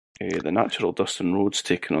 The Natural Dustin Rhodes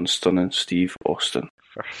taking on Stunning Steve Austin.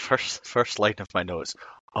 First line of my notes.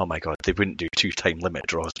 Oh my God, they wouldn't do 2 time limit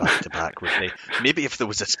draws back to back, would they? Maybe if there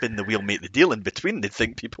was a spin the wheel, make the deal in between, they'd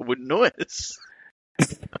think people wouldn't notice.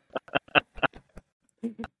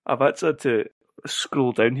 I've actually had to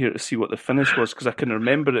scroll down here to see what the finish was, because I can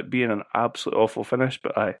remember it being an absolute awful finish,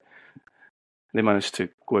 but they managed to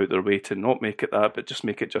go out their way to not make it that, but just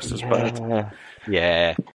make it just as bad.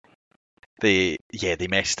 Yeah. They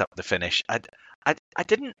messed up the finish. I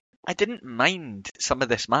didn't mind some of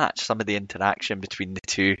this match, some of the interaction between the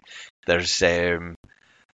two. There's I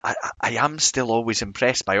am still always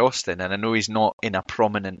impressed by Austin, and I know he's not in a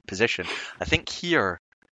prominent position. I think here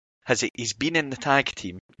he's been in the tag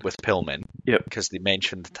team with Pillman. Yep. Because they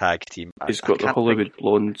mentioned the tag team. He's got the Hollywood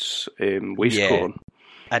Blondes waistcoat on.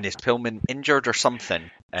 And is Pillman injured or something?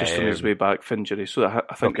 Just on his way back for injury. So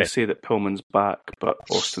I think they say that Pillman's back, but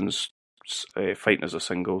Austin's fighting as a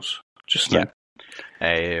singles just now.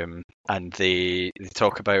 And they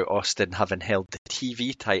talk about Austin having held the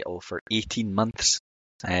TV title for 18 months,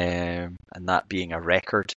 and that being a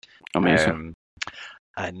record. Amazing.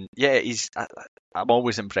 And yeah, I'm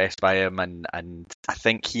always impressed by him, and I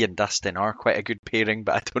think he and Dustin are quite a good pairing,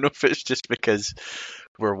 but I don't know if it's just because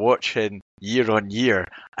we're watching year on year.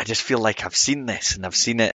 I just feel like I've seen this, and I've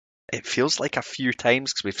seen it. It feels like a few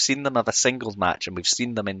times, because we've seen them have a singles match, and we've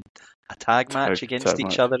seen them in a tag match against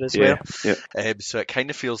each other as well. Yeah. So it kind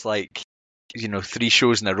of feels like, 3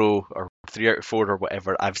 shows in a row, or 3 out of 4 or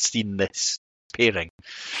whatever, I've seen this pairing,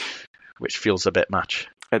 which feels a bit much.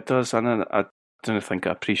 It does, and I don't think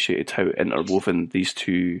I appreciated how interwoven these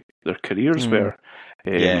two, their careers were.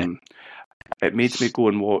 It made me go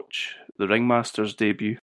and watch the Ringmaster's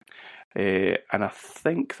debut, and I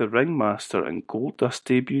think the Ringmaster and Goldust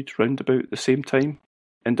debuted round about the same time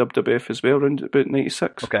in WWF as well, round about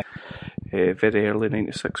 96. Okay. very early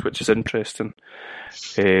 96, which is interesting.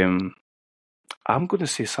 I'm going to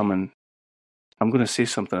say something. I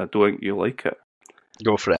don't think you like it.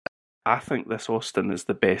 Go for it. I think this Austin is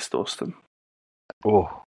the best Austin.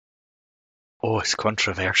 Oh, it's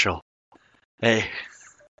controversial. Hey.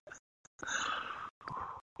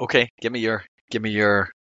 Okay, give me your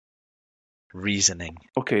reasoning.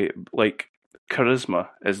 Okay, like charisma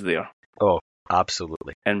is there. Oh,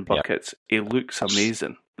 absolutely. In buckets. He looks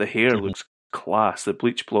amazing. The hair looks class. The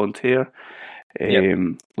bleach blonde hair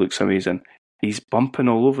looks amazing. He's bumping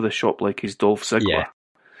all over the shop like he's Dolph Ziggler.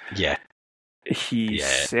 Yeah. He's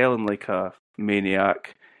selling like a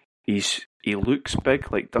maniac. He looks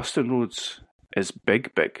big, like Dustin Rhodes is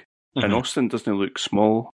big. And Austin doesn't look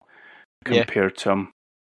small compared to him.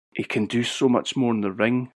 He can do so much more in the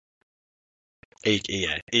ring. I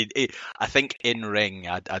think in ring,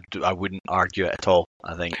 I wouldn't argue it at all.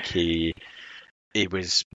 I think he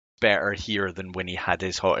was better here than when he had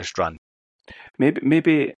his hottest run.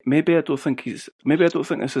 Maybe I don't think this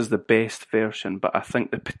is the best version, but I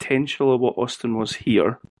think the potential of what Austin was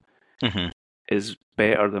here is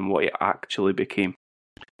better than what he actually became.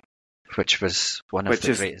 Which was one of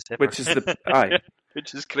the greatest ever.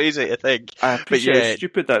 Which is crazy to think. I appreciate how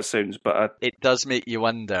stupid that sounds, but it does make you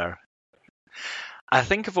wonder. I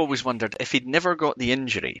think I've always wondered if he'd never got the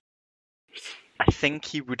injury, I think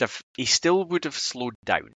he still would have slowed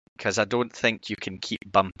down, because I don't think you can keep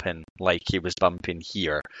bumping like he was bumping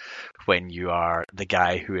here when you are the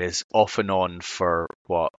guy who is off and on for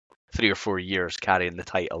 3 or 4 years carrying the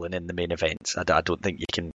title and in the main events. I don't think you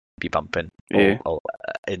can be bumping all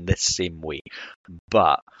in this same way.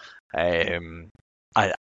 But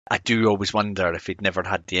I do always wonder if he'd never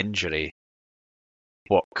had the injury,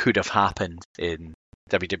 what could have happened in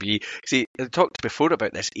WWE. See, I talked before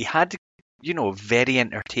about this. He had, very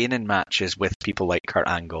entertaining matches with people like Kurt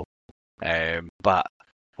Angle. But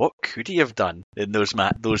what could he have done in those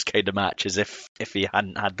kind of matches if he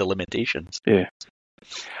hadn't had the limitations? Yeah,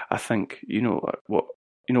 I think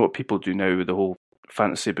what people do now with the whole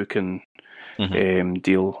fantasy booking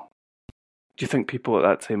deal. Do you think people at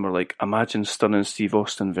that time were like, imagine stunning Steve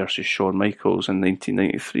Austin versus Shawn Michaels in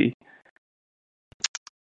 1993?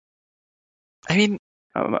 I mean,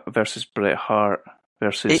 versus Bret Hart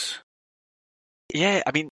versus.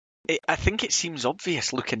 I think it seems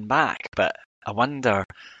obvious looking back, but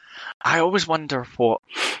I always wonder what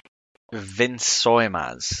Vince saw him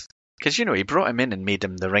as. Because, he brought him in and made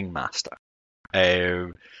him the ringmaster.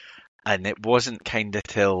 And it wasn't kind of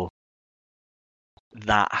till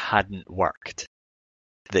that hadn't worked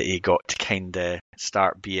that he got to kind of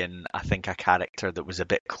start being, I think, a character that was a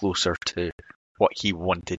bit closer to what he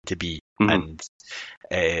wanted to be. And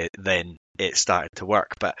then it started to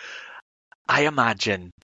work. But I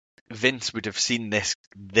imagine Vince would have seen this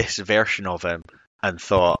version of him and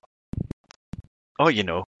thought,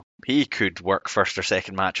 he could work first or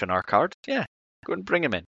second match on our card. Yeah, go and bring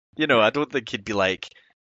him in. I don't think he'd be like,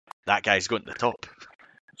 that guy's going to the top.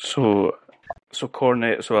 So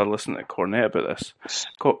Cornette. So I listened to Cornette about this.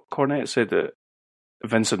 Cornette said that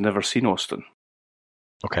Vince had never seen Austin.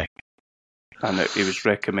 Okay. And he was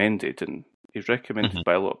recommended, and he was recommended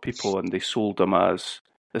by a lot of people, and they sold him as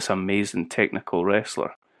this amazing technical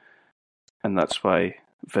wrestler. And that's why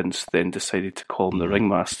Vince then decided to call him the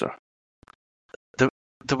ringmaster.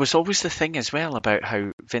 There was always the thing as well about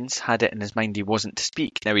how Vince had it in his mind he wasn't to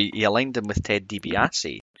speak. Now, he aligned him with Ted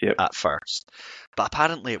DiBiase at first, but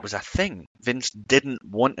apparently it was a thing. Vince didn't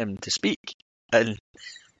want him to speak. And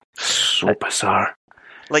so bizarre.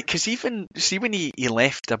 Like, because even, see when he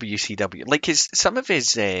left WCW, like some of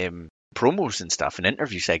his promos and stuff and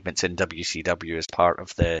interview segments in WCW as part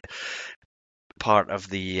of the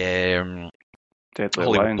Deadly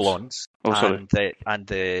Hollywood Alliance. Blondes and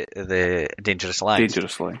the Dangerous Alliance.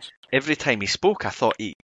 Dangerous Alliance. Every time he spoke, I thought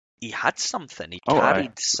he had something. He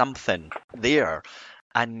carried something there.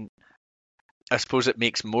 And I suppose it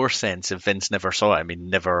makes more sense if Vince never saw it. I mean,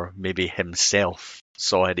 never maybe himself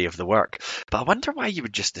saw any of the work. But I wonder why you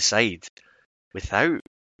would just decide, without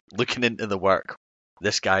looking into the work,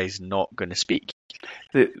 this guy's not going to speak.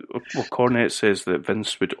 Cornette says that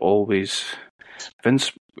Vince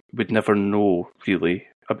would never know really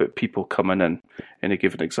about people coming in. And he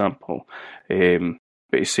gave an example.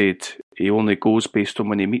 But he said he only goes based on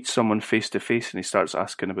when he meets someone face to face and he starts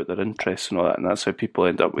asking about their interests and all that. And that's how people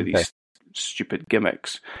end up with these stupid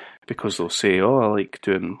gimmicks, because they'll say, I like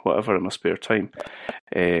doing whatever in my spare time.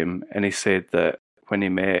 And he said that when he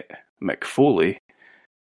met Mick Foley,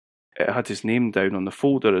 it had his name down on the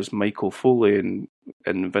folder as Michael Foley,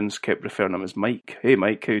 and Vince kept referring to him as Mike. Hey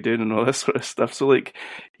Mike, how you doing? And all this sort of stuff. So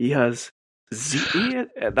he has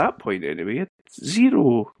at that point anyway, he had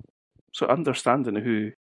zero sort of understanding of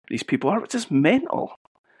who these people are, which is mental.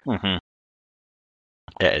 Mm-hmm.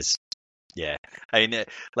 It is. Yeah. I mean,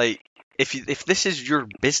 if this is your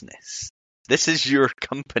business, this is your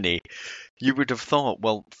company, you would have thought,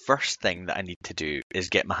 well, first thing that I need to do is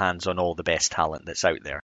get my hands on all the best talent that's out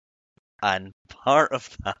there. And part of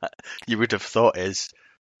that, you would have thought, is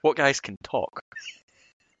what guys can talk.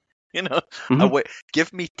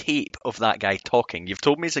 Give me tape of that guy talking. You've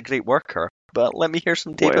told me he's a great worker, but let me hear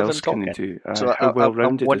some tape of him talking. What else can he do? So how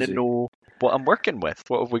well-rounded I want is to he? know what I'm working with.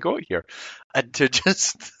 What have we got here? And to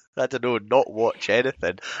just, I don't know, not watch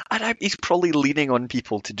anything. And he's probably leaning on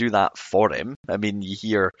people to do that for him. I mean, you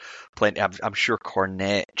hear plenty. I'm sure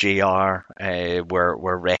Cornette, JR,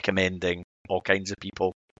 were recommending all kinds of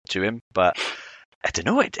people to him, but I don't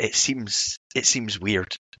know. It seems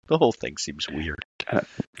weird. The whole thing seems weird.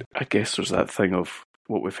 I guess there's that thing of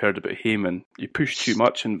what we've heard about Heyman. You push too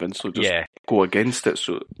much and Vince will just go against it,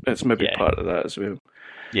 so it's maybe part of that as well.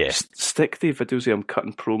 Yeah. Stick the videos of him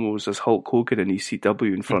cutting promos as Hulk Hogan in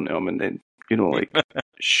ECW in front of him, and then,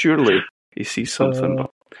 surely he sees something.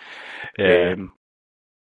 But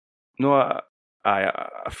no,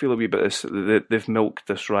 I feel a wee bit this. They've milked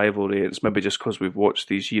this rivalry. It's maybe just because we've watched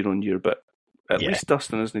these year on year, but at least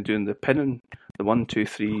Dustin isn't doing the pinning, the 1, 2,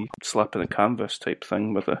 3, slapping the canvas type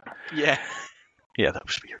thing with it. Yeah, that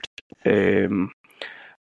was weird.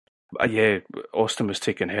 Austin was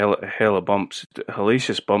taking hell of bumps,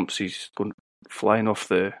 hellacious bumps. He's going flying off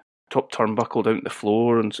the top turnbuckle down to the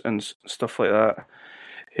floor and stuff like that.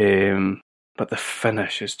 But the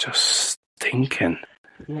finish is just stinking.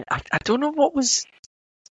 Yeah, I don't know what was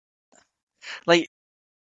like.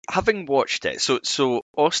 Having watched it, so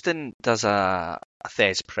Austin does a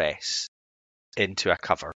Thez press into a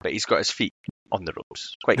cover, but he's got his feet on the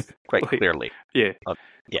ropes quite clearly. Yeah.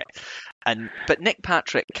 But Nick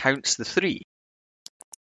Patrick counts the 3.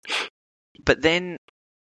 But then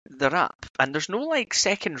they're up, and there's no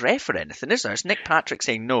second ref or anything, is there? It's Nick Patrick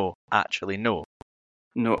saying no, actually no.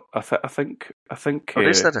 No, I think. Or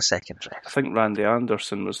is there a second ref? I think Randy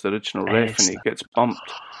Anderson was the original ref, and he gets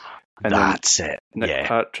bumped. And that's it. Nick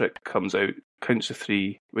Patrick comes out, counts the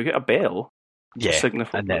 3. We get a bell to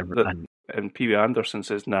signify that, and Pee Wee Anderson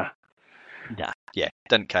says, nah.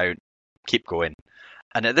 Didn't count. Keep going.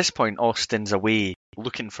 And at this point, Austin's away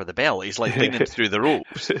looking for the bell. He's leaning through the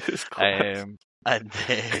ropes. And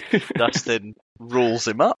Dustin rolls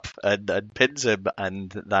him up and pins him, and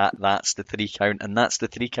that's the 3 count, and that's the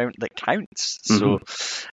 3 count that counts. Mm-hmm.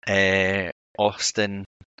 So Austin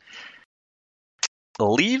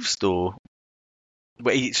leaves though.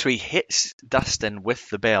 So he hits Dustin with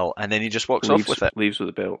the bell, and then he just walks off with it. Leaves with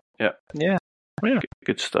the bell. Yeah.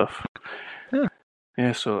 Good stuff.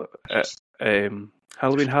 Yeah. So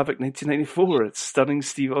Halloween Havoc 1994. It's Stunning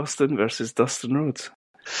Steve Austin versus Dustin Rhodes.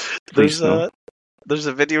 There's a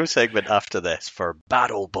video segment after this for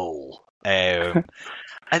Battle Bowl, and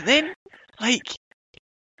then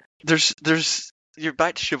there's. You're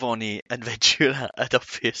back to Schiavone and Ventura, and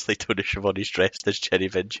obviously Tony Schiavone's dressed as Jerry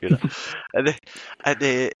Ventura. and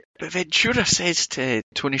Ventura says to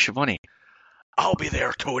Tony Schiavone, "I'll be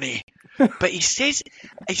there, Tony." But he says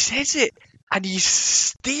it, and he's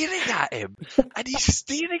staring at him,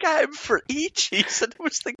 for ages. And I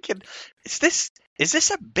was thinking, is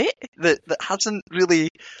this a bit that hasn't really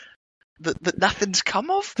that nothing's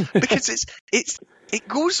come of? Because it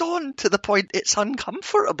goes on to the point it's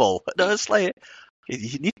uncomfortable, and I was like,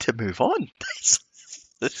 you need to move on.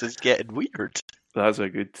 This is getting weird. That's a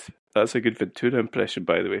good Ventura impression,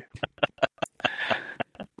 by the way.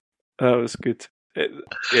 That was good. It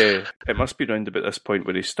must be round about this point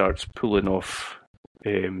where he starts pulling off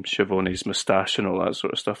Schiavone's moustache and all that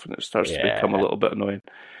sort of stuff, and it starts to become a little bit annoying.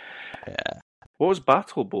 Yeah. What was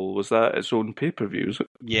Battle Bowl? Was that its own pay-per-view? Was it?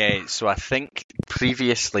 Yeah, so I think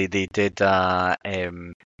previously they did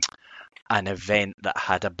an event that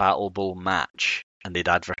had a Battle Bowl match, and they'd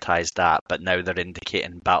advertised that, but now they're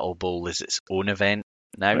indicating Battle Bowl is its own event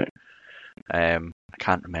now. Right. I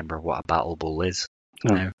can't remember what a Battle Bowl is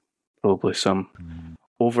now. Probably some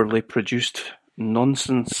overly produced,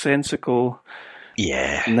 nonsensical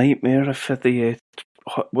nightmare if the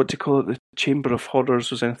what do you call it? The Chamber of Horrors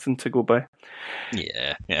was anything to go by.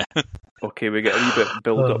 Yeah. Okay, we get a wee bit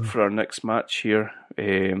build up for our next match here.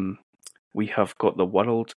 We have got the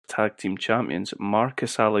World Tag Team Champions,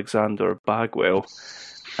 Marcus Alexander Bagwell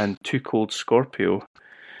and Too Cold Scorpio.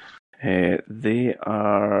 They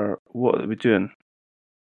are... What are we doing?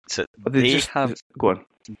 So go on.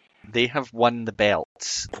 They have won the belt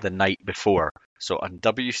belts the night before. So on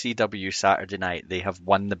WCW Saturday night, they have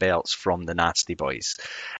won the belts from the Nasty Boys.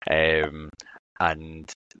 And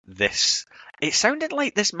it sounded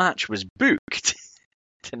like this match was booked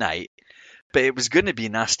tonight, but it was going to be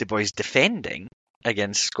Nasty Boys defending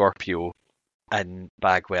against Scorpio and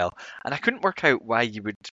Bagwell, and I couldn't work out why you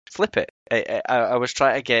would flip it. I was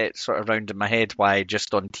trying to get sort of round in my head why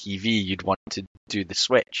just on TV you'd want to do the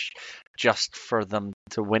switch just for them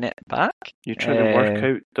to win it back. You're trying to work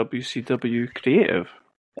out WCW creative.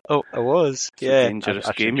 Oh, I was. It's a yeah, dangerous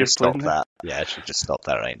I game should you're just stop playing. that. Yeah, I should just stop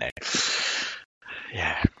that right now.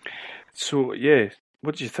 Yeah. So, yeah,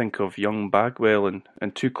 what do you think of Young Bagwell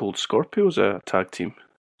and Two Cold Scorpios, a tag team?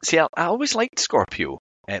 See, I always liked Scorpio.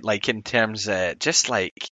 Like in terms of just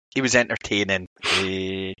like he was entertaining,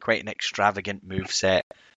 quite an extravagant moveset,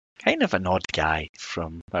 kind of an odd guy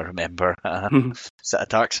from I remember. Is that a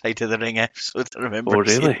Dark Side of the Ring episode? I remember. Oh,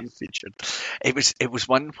 really? Seeing him featured. It was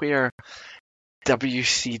one where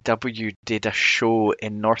WCW did a show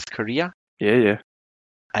in North Korea. Yeah.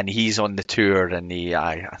 And he's on the tour, and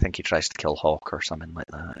I think he tries to kill Hawk or something like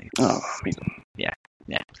that. Yeah.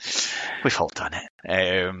 We've all done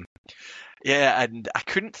it. Yeah, and I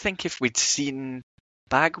couldn't think if we'd seen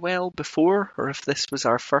Bagwell before, or if this was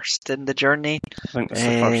our first in the journey. I think it's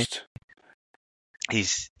the first.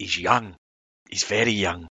 He's young. He's very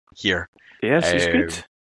young here. Yes, he's good.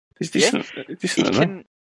 He's decent. Yeah, decent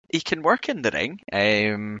he can work in the ring.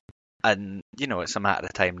 And, it's a matter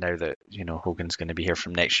of time now that, Hogan's going to be here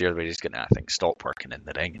from next year where he's going to, I think, stop working in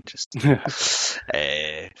the ring and just...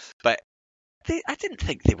 but I didn't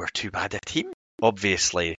think they were too bad a team.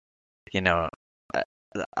 Obviously, I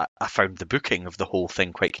found the booking of the whole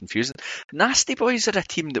thing quite confusing. Nasty Boys are a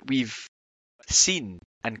team that we've seen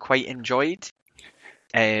and quite enjoyed.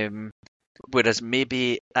 Whereas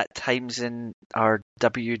maybe at times in our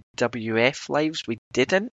WWF lives we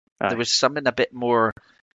didn't. Aye. There was something a bit more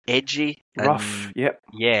edgy, rough. Yep.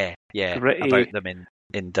 Yeah, Gritty. about them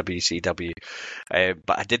in WCW.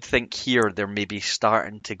 But I did think here they're maybe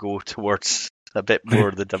starting to go towards a bit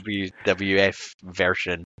more the WWF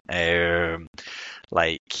version.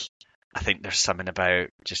 Like I think there's something about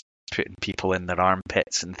just putting people in their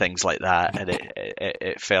armpits and things like that, and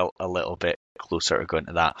it felt a little bit closer to going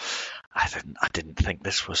to that. I didn't think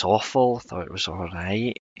this was awful. I thought it was all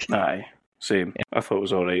right. Aye, same. Yeah. I thought it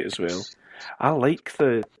was all right as well. I like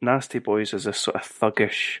the Nasty Boys as a sort of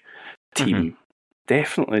thuggish team. Mm-hmm.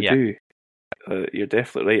 Definitely do. You're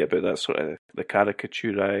definitely right about that sort of the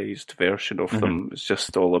caricaturized version of them. It's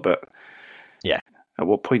just all about. Yeah. At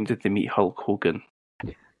what point did they meet Hulk Hogan?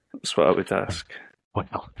 That's what I would ask.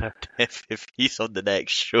 Well, if he's on the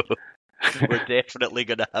next show, we're definitely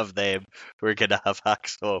going to have them. We're going to have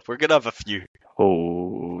Hacksaw. We're going to have a few.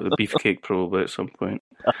 Oh, the Beefcake probably at some point.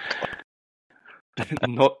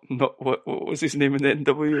 not what was his name in the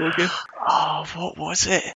NWO again? Oh, what was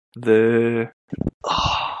it?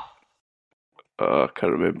 I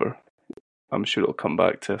can't remember. I'm sure it'll come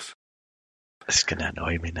back to us. It's going to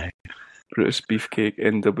annoy me now. Brutus Beefcake,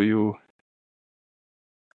 NWO.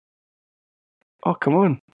 Oh, come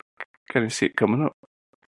on. Can I see it coming up?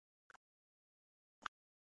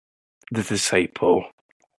 The Disciple.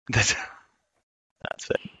 That's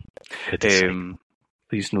it.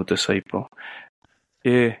 Please no Disciple.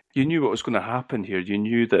 Yeah, you knew what was going to happen here. You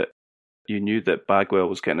knew that Bagwell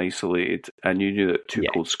was getting isolated, and you knew that Two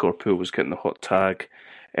Cold Scorpio was getting the hot tag.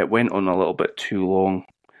 It went on a little bit too long.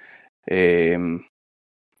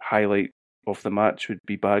 Highlight of the match would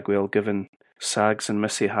be Bagwell giving Sags and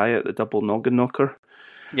Missy Hyatt the double noggin knocker.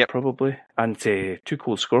 Yep. Probably. And Two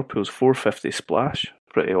Cold Scorpio's 450 splash.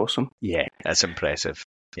 Pretty awesome. Yeah, that's impressive.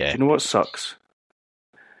 Yeah. Do you know what sucks?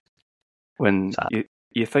 When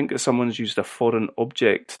you think that someone's used a foreign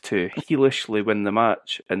object to heelishly win the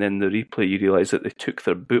match, and then the replay you realise that they took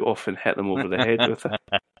their boot off and hit them over the head with it.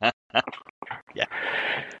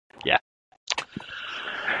 Yeah.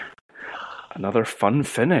 Another fun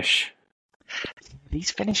finish.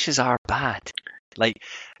 These finishes are bad. Like,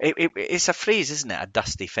 it's a phrase, isn't it? A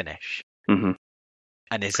dusty finish. Mm-hmm.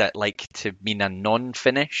 And is that like to mean a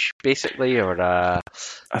non-finish, basically, or a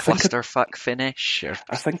clusterfuck finish? Or...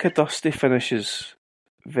 I think a dusty finish is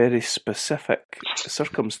very specific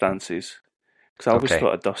circumstances. Because I always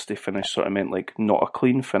thought a dusty finish sort of meant like not a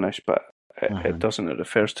clean finish, but it doesn't. It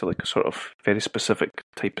refers to like a sort of very specific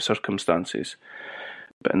type of circumstances.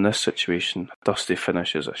 But in this situation, a dusty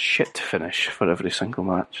finish is a shit finish for every single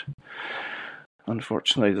match.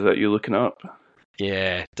 Unfortunately, is that you looking up?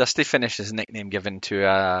 Yeah, dusty finish is a nickname given to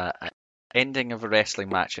a ending of a wrestling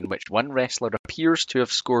match in which one wrestler appears to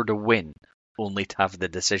have scored a win, only to have the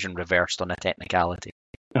decision reversed on a technicality.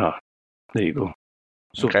 Ah, there you go.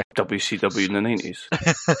 So Okay. WCW in the 90s.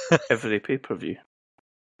 Every pay-per-view.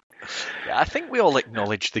 Yeah, I think we all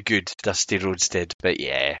acknowledge the good Dusty Rhodes did, but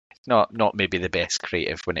yeah, not maybe the best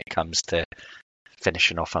creative when it comes to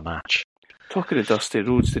finishing off a match. Talking of Dusty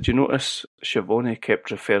Rhodes, did you notice Schiavone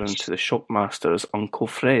kept referring to the Shockmaster as Uncle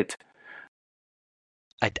Fred?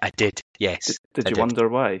 I did, yes. Did I you did. wonder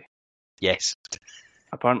why? Yes.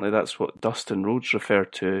 Apparently that's what Dustin Rhodes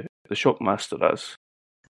referred to the Shockmaster as.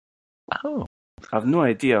 Oh. I have no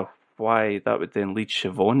idea why that would then lead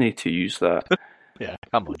Schiavone to use that. Yeah,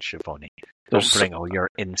 come on, Schiavone. There's Don't bring all your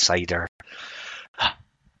insider.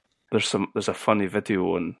 There's a funny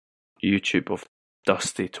video on YouTube of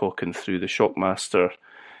Dusty talking through the Shockmaster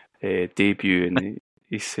debut, and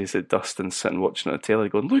he says that Dustin's sitting watching it on the telly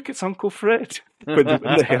going, "Look, it's Uncle Fred," when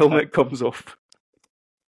the helmet comes off.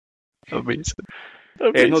 Amazing.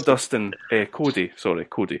 No, Dustin, Cody. Sorry,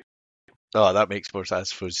 Cody. Oh, that makes more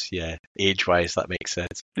sense, I suppose. Yeah, age-wise, that makes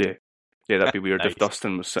sense. Yeah, that'd be weird Nice. if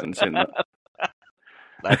Dustin was sitting saying that.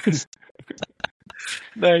 Nice.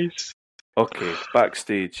 Nice. Okay,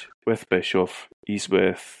 backstage with Bischoff, he's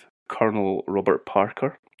with Colonel Robert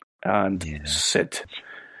Parker and Sid.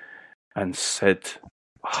 And Sid,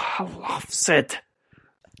 I love Sid.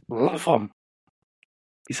 Love him.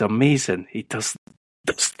 He's amazing. He does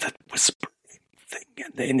the whisper thing,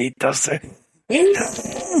 and then he does it.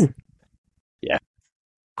 Yeah.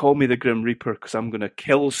 Call me the Grim Reaper, because I'm going to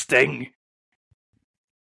kill Sting.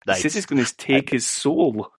 Nice. He says he's going to take his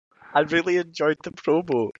soul. I really enjoyed the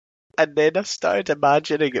promo. And then I started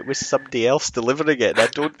imagining it was somebody else delivering it, and I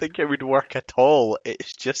don't think it would work at all.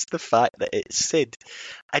 It's just the fact that it's Sid.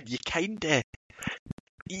 And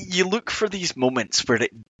you look for these moments where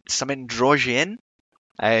someone draws you in,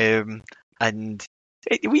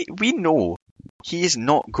 we know he is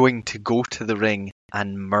not going to go to the ring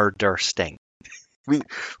and murder Sting.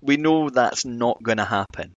 We know that's not going to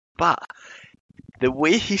happen. But the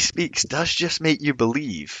way he speaks does just make you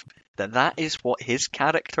believe that is what his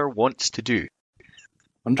character wants to do.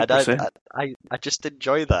 100%. And I just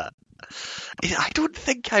enjoy that. I don't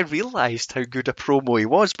think I realised how good a promo he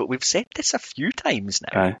was, but we've said this a few times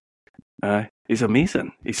now. Aye. He's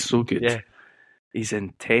amazing. He's so good. Yeah. He's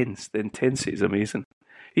intense. The intensity is amazing.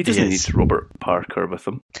 He doesn't need Robert Parker with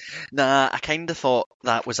him. Nah, I kind of thought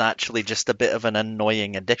that was actually just a bit of an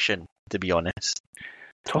annoying addition, to be honest.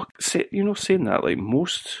 Saying that, like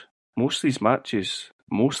most of these matches,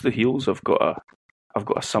 most of the heels have got a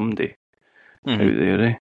somebody out there,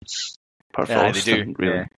 eh? Apart from Austin,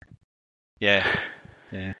 really. Yeah.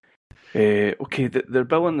 Okay, they're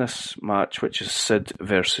billing this match, which is Sid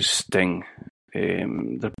versus Sting.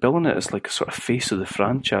 They're billing it as like a sort of face of the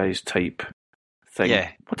franchise type thing.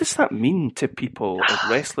 Yeah. What does that mean to people, like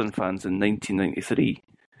wrestling fans in 1993?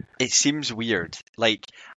 It seems weird. Like,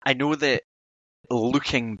 I know that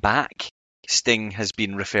looking back, Sting has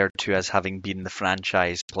been referred to as having been the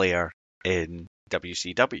franchise player in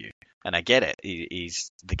WCW. And I get it. He's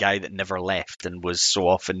the guy that never left and was so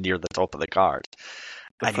often near the top of the card.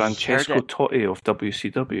 The and Francesco Totti of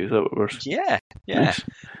WCW, is that what we're... Yeah. Nice.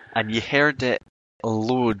 And you heard it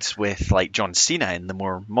loads with like John Cena in the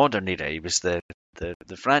more modern era. He was the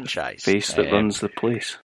franchise. The face that runs the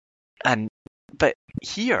place. But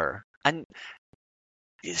here, and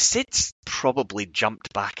Sid's probably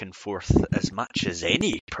jumped back and forth as much as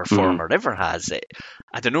any performer ever has.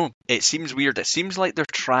 I don't know. It seems weird. It seems like they're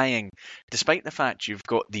trying, despite the fact you've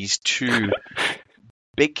got these two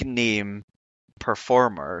big name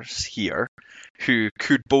performers here who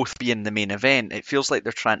could both be in the main event. It feels like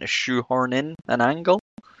they're trying to shoehorn in an angle.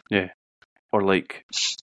 Yeah. Or like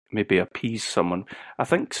maybe appease someone. I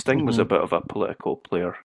think Sting was a bit of a political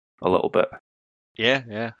player, a little bit.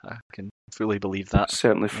 Yeah, I can fully believe that.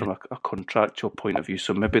 Certainly from a contractual point of view.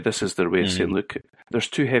 So maybe this is their way of saying, look, there's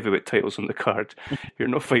two heavyweight titles on the card. You're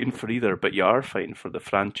not fighting for either, but you are fighting for the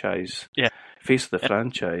franchise. Yeah. Face of the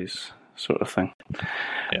franchise sort of thing.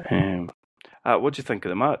 Yeah. What do you think of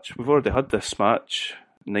the match? We've already had this match,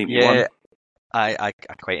 91. Yeah, I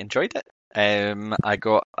quite enjoyed it. I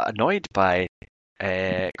got annoyed by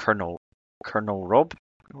Colonel Rob.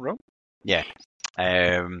 Yeah.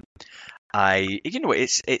 It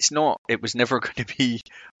was never going to be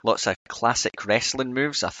lots of classic wrestling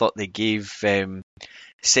moves. I thought they gave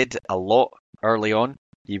Sid a lot early on.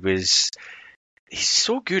 He's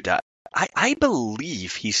so good at. I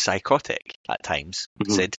believe he's psychotic at times,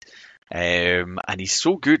 Sid. And he's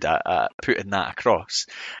so good at putting that across.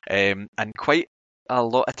 And quite a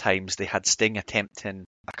lot of times they had Sting attempting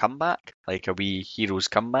a comeback, like a wee hero's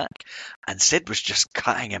comeback, and Sid was just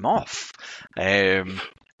cutting him off. I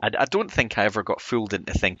don't think I ever got fooled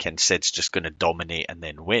into thinking Sid's just going to dominate and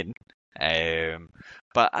then win.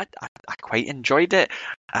 But I quite enjoyed it.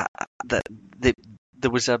 The, the,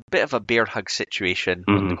 there was a bit of a bear hug situation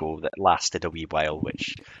on the go that lasted a wee while,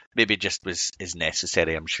 which maybe just is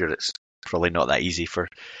necessary. I'm sure it's probably not that easy for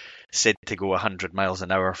Sid to go 100 miles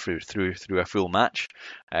an hour through a full match.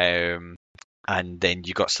 And then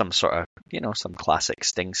you got some sort of, some classic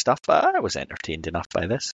Sting stuff, but I was entertained enough by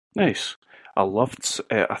this. Nice. I loved.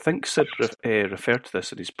 I think Sid referred to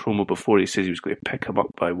this in his promo before. He says he was going to pick him up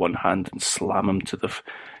by one hand and slam him to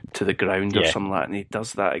the ground or something like that. And he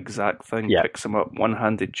does that exact thing. Yeah. Picks him up,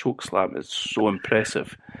 one-handed choke slam. It's so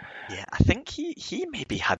impressive. Yeah, I think he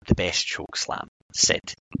maybe had the best choke slam,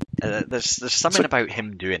 Sid. There's something about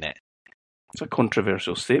him doing it. It's a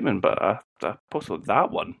controversial statement, but I possibly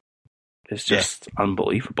that one is just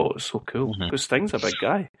unbelievable. It's so cool because Sting's a big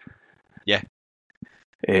guy. Yeah.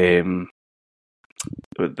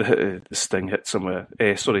 The Sting hits him with.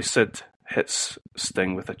 Sid hits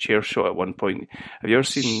Sting with a chair shot at one point. Have you ever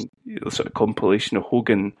seen the sort of compilation of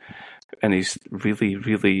Hogan and his really,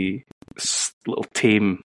 really little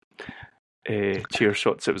tame chair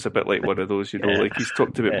shots? It was a bit like one of those, like he's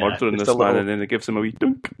talked about murdering this man and then it gives him a wee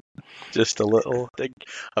dunk. Just a little thing.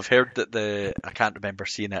 I've heard that I can't remember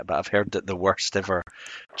seeing it, but I've heard that the worst ever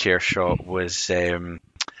chair shot was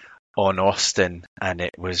on Austin, and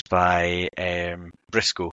it was by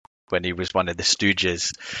Briscoe when he was one of the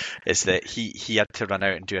Stooges. Is that he had to run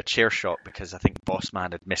out and do a chair shot because I think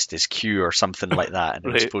Bossman had missed his cue or something like that, and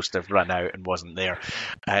he was supposed to have run out and wasn't there.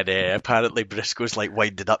 And apparently Briscoe's like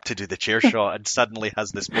winded up to do the chair shot and suddenly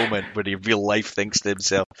has this moment where he real life thinks to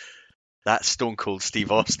himself, "That's Stone Cold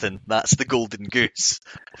Steve Austin. That's the Golden Goose.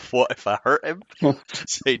 What if I hurt him?"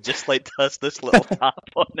 So he just does this little tap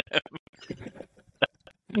on him.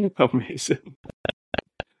 Amazing.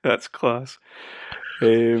 That's class.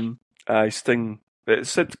 Sting.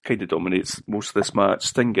 Sid kind of dominates most of this match.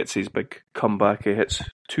 Sting gets his big comeback. He hits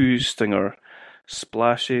 2 Stinger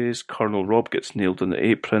splashes. Colonel Rob gets nailed on the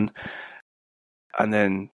apron. And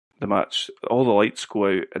then the match, all the lights go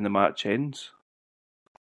out and the match ends.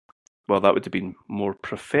 Well, that would have been more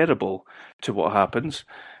preferable to what happens.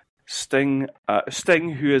 Sting,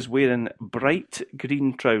 who is wearing bright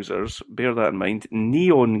green trousers, bear that in mind,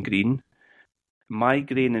 neon green,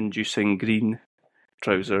 migraine-inducing green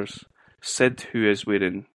trousers. Sid, who is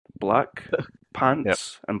wearing black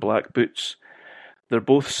pants and black boots. They're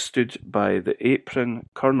both stood by the apron.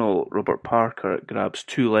 Colonel Robert Parker grabs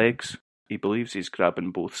 2 legs. He believes he's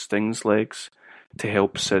grabbing both Sting's legs to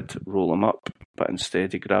help Sid roll him up, but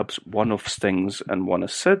instead he grabs one of Sting's and one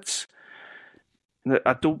of Sid's.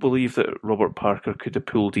 I don't believe that Robert Parker could have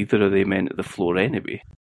pulled either of them into the floor anyway.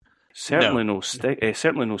 Certainly no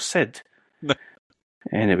Sid. No.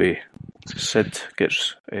 Anyway, Sid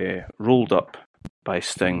gets rolled up by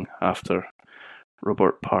Sting after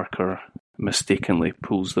Robert Parker mistakenly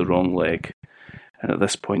pulls the wrong leg. And at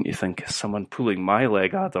this point you think, is someone pulling my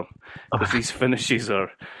leg, Adam? Because these finishes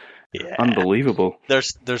are unbelievable.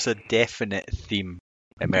 There's a definite theme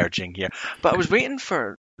emerging here. But I was waiting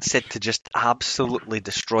for Sid to just absolutely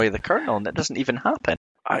destroy the Colonel, and it doesn't even happen.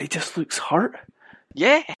 He just looks hurt.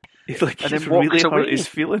 Yeah. He's really hurt his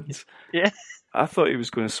feelings. Yeah. I thought he was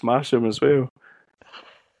going to smash him as well.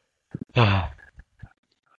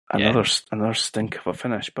 Another stink of a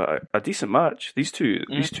finish, but a decent match. These two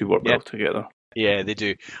work well together. Yeah, they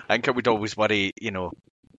do. I think I would always worry,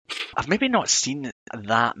 I've maybe not seen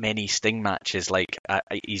that many Sting matches.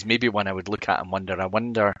 He's maybe one I would look at and I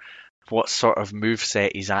wonder what sort of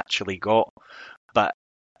moveset he's actually got. But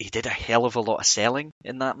he did a hell of a lot of selling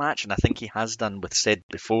in that match, and I think he has done with Sid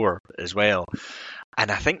before as well. And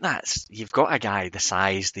I think you've got a guy, the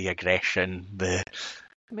size, the aggression, the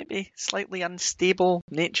maybe slightly unstable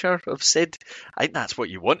nature of Sid. I think that's what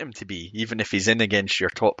you want him to be. Even if he's in against your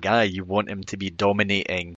top guy, you want him to be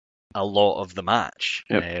dominating a lot of the match.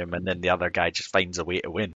 Yep. And then the other guy just finds a way to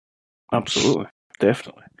win. Absolutely.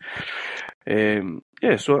 Definitely.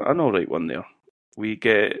 So an alright one there. We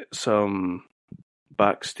get some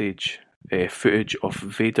backstage footage of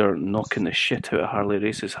Vader knocking the shit out of Harley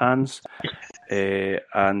Race's hands.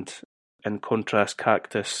 And in contrast,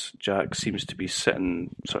 Cactus Jack seems to be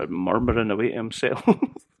sitting sort of murmuring away to himself.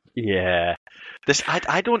 Yeah.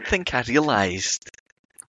 I don't think I realised,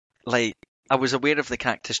 I was aware of the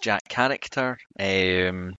Cactus Jack character,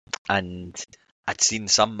 and I'd seen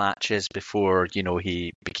some matches before,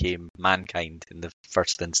 he became Mankind in the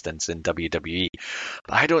first instance in WWE.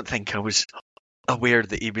 But I don't think I was aware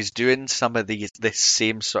that he was doing some of this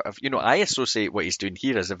same sort of, I associate what he's doing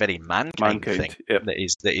here as a very mankind thing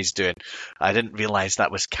that he's doing. I didn't realise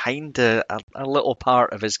that was kind of a little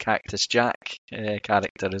part of his Cactus Jack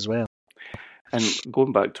character as well. And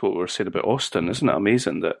going back to what we were saying about Austin, isn't it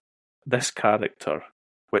amazing that this character,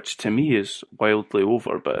 which to me is wildly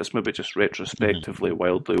over, but it's maybe just retrospectively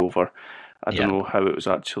wildly over. I don't know how it was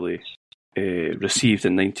actually received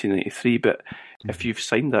in 1993, but if you've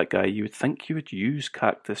signed that guy, you would think you would use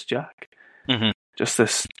Cactus Jack. Mm-hmm. Just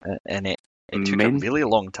this... and it took a really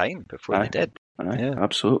long time before they did.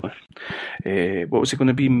 Absolutely. What was it going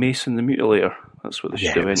to be? Mason the Mutilator? That's what they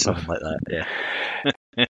should have went something with. like that,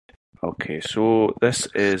 yeah. Okay, so this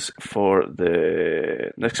is for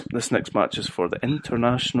the this next match is for the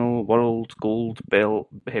International World Gold Belt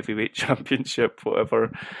Heavyweight Championship,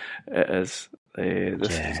 whatever it is.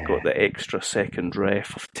 This has got the extra second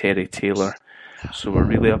ref of Terry Taylor, so we're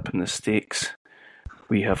really up in the stakes.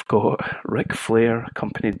 We have got Ric Flair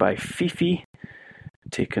accompanied by Fifi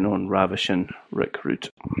taking on ravishing Rick Rude.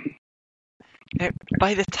 Now,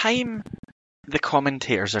 by the time the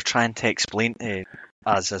commentators are trying to explain to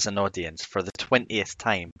us as an audience for the 20th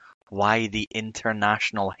time why the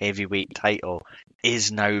international heavyweight title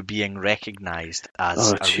is now being recognised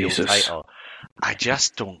as real title, I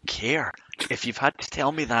just don't care. If you've had to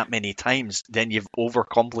tell me that many times, then you've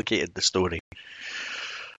overcomplicated the story.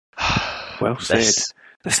 Well said.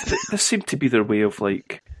 This seemed to be their way of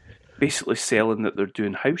like basically selling that they're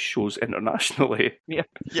doing house shows internationally. Yeah.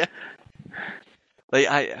 Like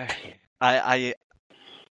I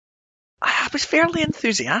was fairly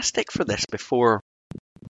enthusiastic for this before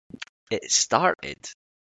it started.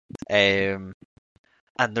 And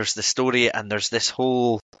there's the story, and there's this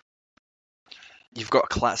whole... You've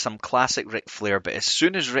got some classic Ric Flair, but as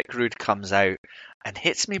soon as Rick Rude comes out and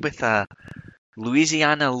hits me with a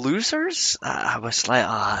Louisiana Losers, I was like,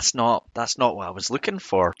 that's not what I was looking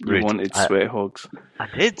for. You wanted Sweat Hogs. I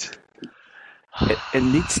did. It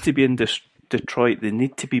needs to be in Detroit. They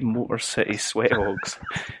need to be Motor City Sweat Hogs.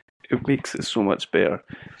 It makes it so much better.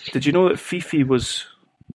 Did you know that Fifi was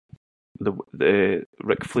the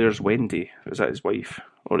Ric Flair's Wendy? Was that his wife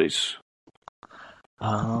or his?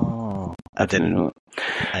 Oh, I didn't know.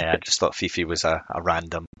 I just thought Fifi was a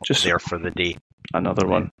random just there for the day. Another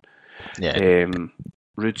one. Yeah.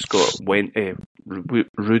 Rude's got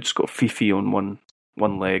Fifi on one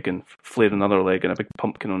leg and Flair another leg and a big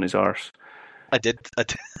pumpkin on his arse. I did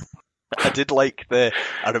like I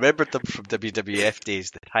remembered them from WWF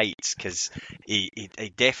days, the tights, because he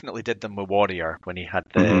definitely did them with Warrior when he had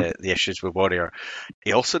the issues with Warrior.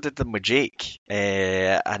 He also did them with Jake,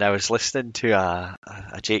 and I was listening to a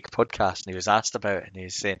Jake podcast, and he was asked about it, and he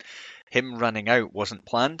was saying him running out wasn't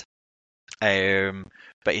planned.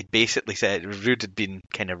 But he'd basically said Rude had been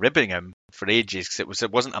kind of ribbing him for ages because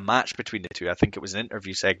it wasn't a match between the two. I think it was an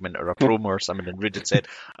interview segment or a promo or something, and Rude had said,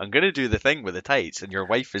 "I'm going to do the thing with the tights, and your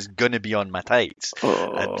wife is going to be on my tights."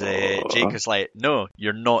 And Jake was like, "No,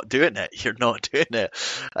 you're not doing it. You're not doing it."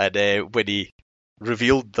 And when he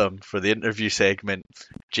revealed them for the interview segment,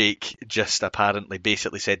 Jake just apparently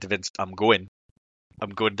basically said to Vince, I'm going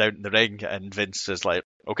down in the ring," and Vince was like,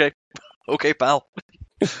 "Okay, pal."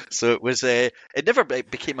 So it was it never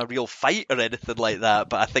became a real fight or anything like that,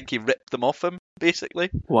 but I think he ripped them off him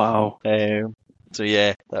basically. Wow. So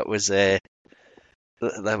yeah, that was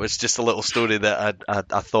just a little story that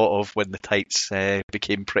I thought of when the tights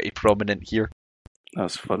became pretty prominent here.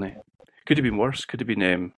 That's funny. Could have been worse. Could have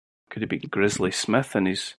been Grizzly Smith and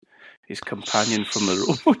his companion from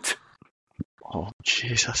the road. Oh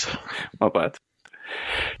Jesus! My bad.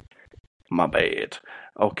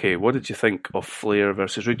 Okay, what did you think of Flair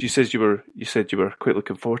versus Rude? You said you were quite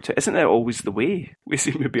looking forward to it. Isn't that always the way? We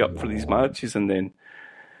seem to be up for these matches, and then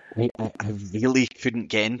I really couldn't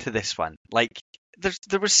get into this one. Like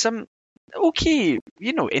there was some okay,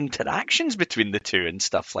 interactions between the two and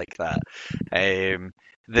stuff like that. I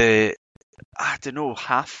don't know,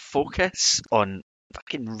 half focus on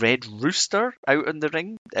fucking Red Rooster out in the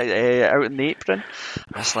ring, out in the apron.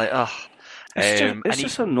 I was like, it's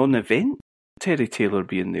just a non-event. Terry Taylor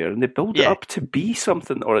being there, and they build it up to be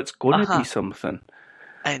something, or it's going to be something.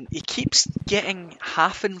 And he keeps getting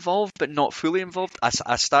half involved, but not fully involved.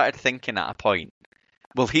 I started thinking at a point,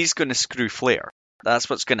 well, he's going to screw Flair. That's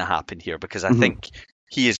what's going to happen here, because I think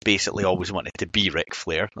he has basically always wanted to be Ric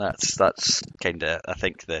Flair. That's kind of, I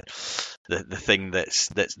think, the thing that's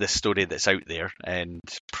the story that's out there, and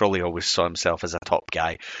probably always saw himself as a top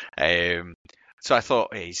guy. So I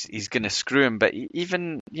thought he's going to screw him, but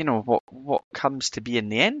even what comes to be in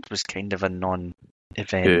the end was kind of a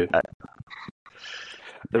non-event. Yeah.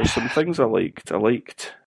 There were some things I liked. I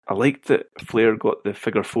liked that Flair got the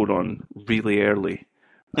figure 4 on really early.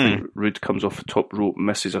 Rude comes off the top rope,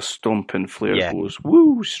 misses a stomp, and Flair goes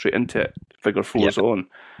woo straight into it. Figure 4's on.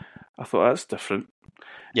 I thought that's different.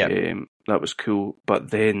 Yeah, that was cool. But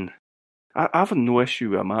then I have no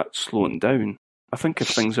issue with a match slowing down. I think if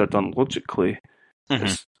things are done logically,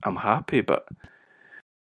 I'm happy, but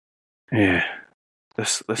yeah,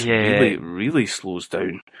 this really, really slows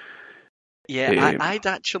down. Yeah, I'd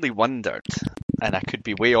actually wondered, and I could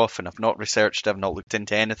be way off, and I've not researched, I've not looked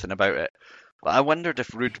into anything about it, but I wondered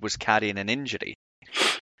if Rude was carrying an injury,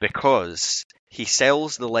 because he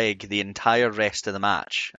sells the leg the entire rest of the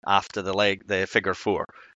match after the figure four.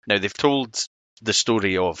 Now, they've told the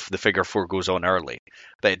story of the figure four goes on early,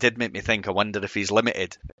 but it did make me think, I wonder if he's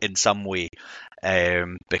limited in some way,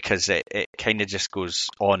 because it kind of just goes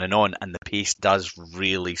on, and the pace does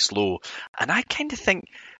really slow. And I kind of think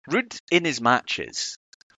Rude in his matches,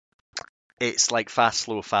 it's like fast,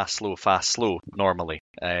 slow, fast, slow, fast, slow normally,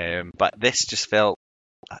 but this just felt,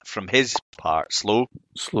 from his part, slow.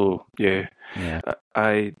 Yeah.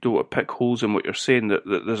 I don't want to pick holes in what you're saying. That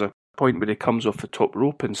there's a point where he comes off the top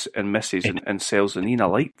rope and misses and sells the knee. And I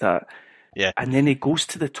like that. Yeah. And then he goes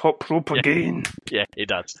to the top rope again. Yeah, he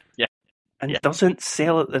does. Yeah. And doesn't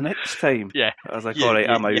sell it the next time. Yeah. I was like, all right,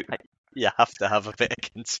 I'm out. You have to have a bit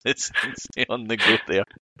of consistency on the go there.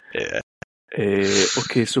 Yeah.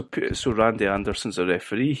 Okay, so Randy Anderson's a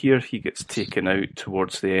referee here. He gets taken out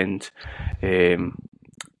towards the end.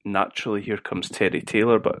 Naturally, here comes Terry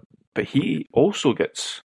Taylor, but he also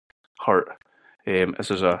gets hurt. As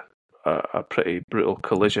there's a pretty brutal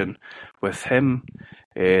collision with him.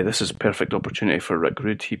 This is a perfect opportunity for Rick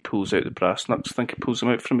Rude. He pulls out the brass knucks. I think he pulls them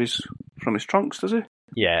out from his trunks, does he?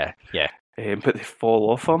 Yeah. But they fall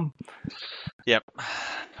off him. Yep.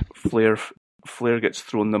 Flair gets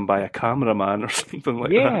thrown them by a cameraman or something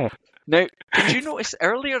like that. Now, did you notice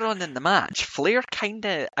earlier on in the match, Flair kind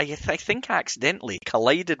of, I think accidentally,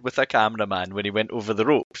 collided with a cameraman when he went over the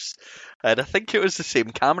ropes. And I think it was the same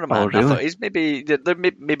cameraman. Oh, really? I thought he's maybe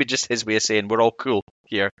just his way of saying, we're all cool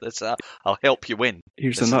here. I'll help you win.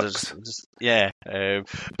 Here's the knucks. Yeah.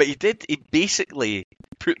 But he basically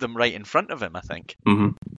put them right in front of him, I think. Mm-hmm.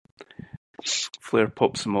 Flair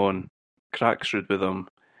pops him on, cracks Rude with him.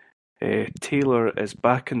 Taylor is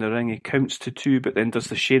back in the ring. He counts to 2, but then does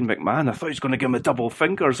the Shane McMahon. I thought he was going to give him a double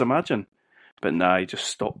fingers, imagine. But nah, he just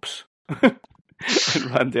stops. And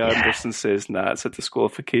Randy Anderson says, nah, it's a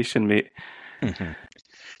disqualification, mate. Mm-hmm.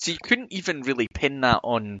 So you couldn't even really pin that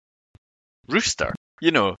on Rooster. You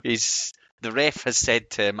know, the ref has said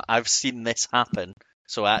to him, I've seen this happen,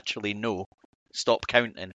 so actually no, stop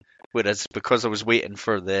counting. Whereas because I was waiting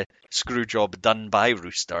for the screw job done by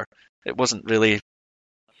Rooster, it wasn't really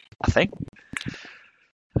a thing.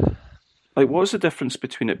 Like, what's the difference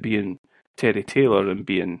between it being Terry Taylor and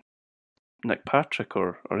being Nick Patrick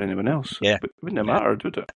or anyone else? Yeah. It wouldn't have mattered,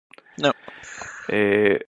 would it? No.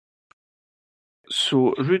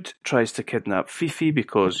 So Rude tries to kidnap Fifi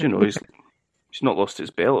because, he's not lost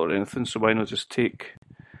his belt or anything, so why not just take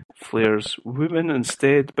Flair's woman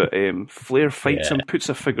instead? But Flair fights him, puts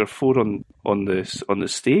a figure 4 on the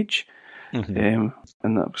stage, and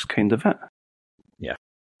that was kind of it. Yeah.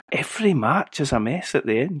 Every match is a mess at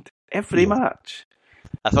the end. Every match.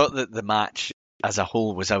 I thought that the match as a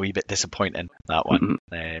whole was a wee bit disappointing, that one.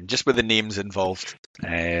 Just with the names involved.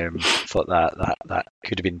 Thought that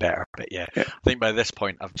could have been better. But I think by this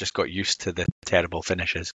point I've just got used to the terrible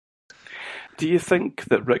finishes. Do you think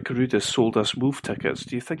that Rick Rude has sold us wolf tickets?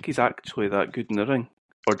 Do you think he's actually that good in the ring?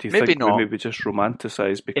 Or do you think we maybe just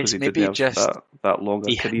romanticise because he didn't have that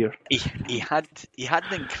longer career? He had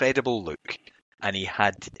an incredible look. And he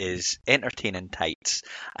had his entertaining tights,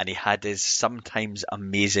 and he had his sometimes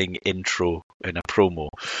amazing intro in a promo.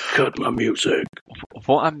 Cut my music.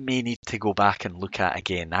 What I may need to go back and look at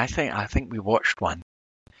again, I think we watched one,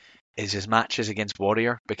 is his matches against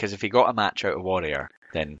Warrior, because if he got a match out of Warrior,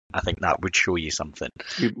 then I think that would show you something.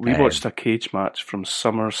 We watched a cage match from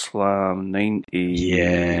SummerSlam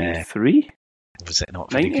 93? Was it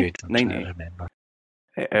not very 90? good? I'm 90. trying to remember.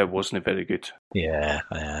 It wasn't very good. Yeah.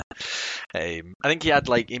 I think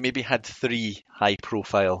he maybe had 3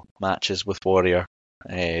 high-profile matches with Warrior,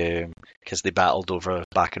 because they battled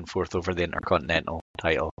back and forth over the Intercontinental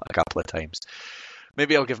title a couple of times.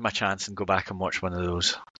 Maybe I'll give him a chance and go back and watch one of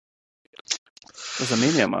those. There's a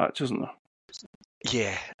Mania match, isn't there?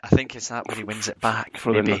 Yeah, I think it's that where he wins it back.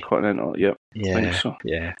 For maybe. the Intercontinental, yep. Yeah, I think so.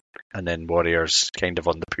 Yeah. And then Warrior's kind of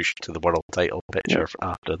on the push to the world title picture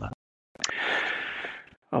after that.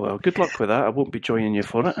 Oh well, good luck with that. I won't be joining you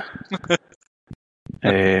for it.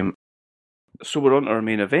 So we're on to our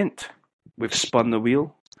main event. We've spun the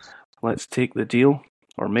wheel. Let's take the deal,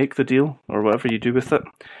 or make the deal, or whatever you do with it.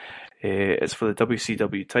 It's for the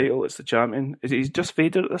WCW title. It's the champion. Is he just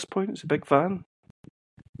Vader at this point? It's a Big Van?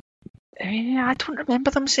 I don't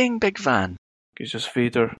remember them saying Big Van. He's just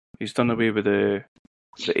Vader. He's done away with the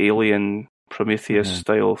alien Prometheus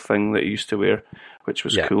style thing that he used to wear, which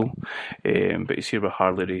was cool. But he's here with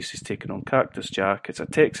Harley Race. He's taking on Cactus Jack. It's a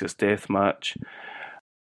Texas death match.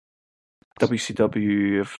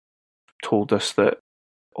 WCW have told us that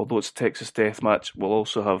although it's a Texas death match, we'll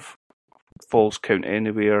also have Falls Count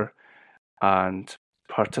Anywhere, and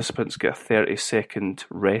participants get a 30-second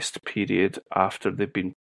rest period after they've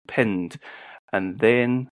been pinned. And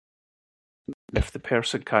then, if the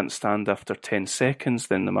person can't stand after 10 seconds,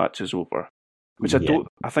 then the match is over. Which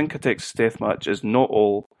I think a Texas death match is not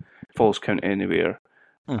all Falls Count Anywhere,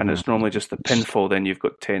 and it's normally just the pinfall, then you've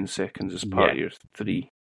got 10 seconds as part of your 3.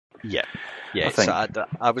 Yeah. So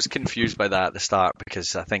I was confused by that at the start,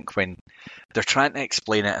 because I think when they're trying to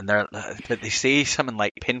explain it, but they say something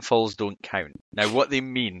like pinfalls don't count. Now, what they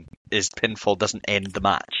mean is pinfall doesn't end the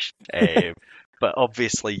match. But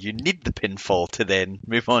obviously you need the pinfall to then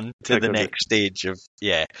move on to the next stage of,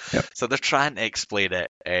 So they're trying to explain it,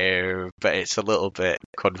 but it's a little bit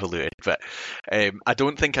convoluted. But I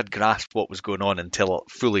don't think I'd grasped what was going on until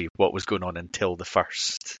the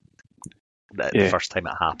first time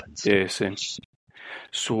it happens. Yeah, same.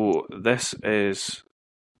 So this is,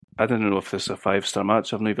 I don't know if this is a 5-star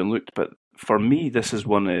match, I've not even looked, but for me this is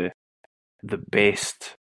one of the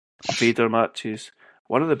best Vader matches,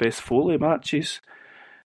 one of the best Foley matches.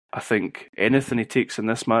 I think anything he takes in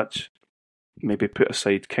this match, maybe put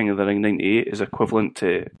aside King of the Ring 98, is equivalent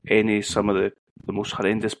to some of the most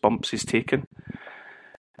horrendous bumps he's taken.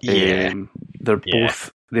 They've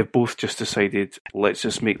both just decided, let's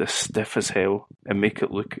just make this stiff as hell and make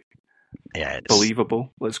it look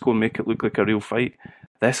believable. Let's go and make it look like a real fight.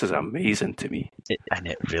 This is amazing to me.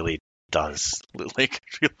 It really does look like a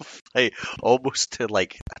real fight, almost to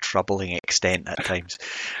like a troubling extent at times.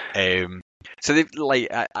 So they've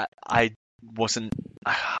I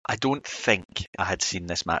don't think I had seen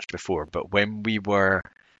this match before, but when we were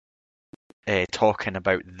talking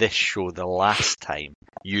about this show the last time,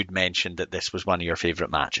 you'd mentioned that this was one of your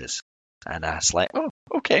favourite matches, and I was like, oh,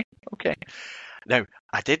 okay. Now,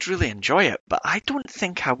 I did really enjoy it, but I don't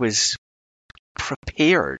think I was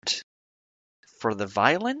prepared for the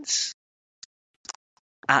violence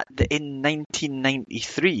in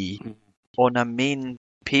 1993 on a main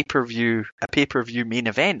pay-per-view main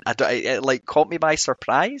event. It caught me by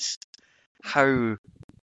surprise how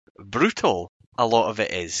brutal a lot of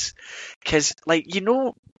it is, because you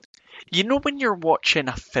know when you're watching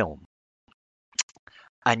a film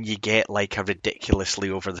and you get like a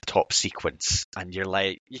ridiculously over the top sequence, and you're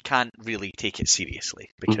like, you can't really take it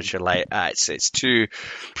seriously because you're like, it's too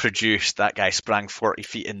produced. That guy sprang 40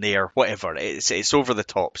 feet in the air, whatever. It's over the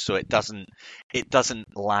top, so it doesn't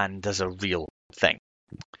land as a real thing.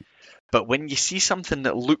 But when you see something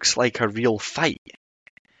that looks like a real fight,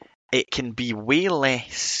 it can be way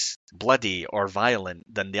less bloody or violent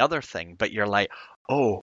than the other thing, but you're like,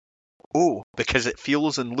 oh, because it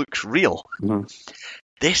feels and looks real.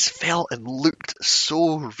 This felt and looked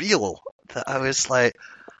so real that I was like,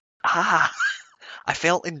 I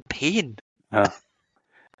felt in pain. But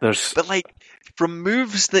from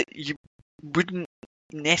moves that you wouldn't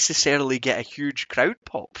necessarily get a huge crowd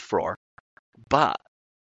pop for, but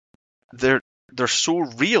they're so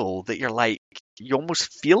real that you're like, you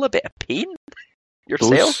almost feel a bit of pain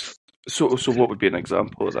yourself. So what would be an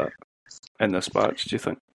example of that in this match, do you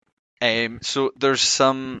think? So there's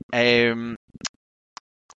some. Now,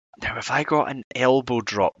 have I got an elbow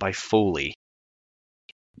drop by Foley?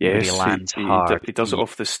 Yes, he lands hard. He does it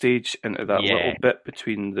off the stage into that little bit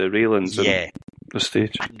between the railings and the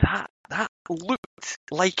stage. And that looked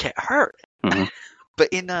like it hurt, but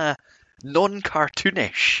in a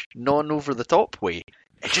non-cartoonish, non-over-the-top way.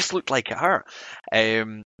 It just looked like it hurt.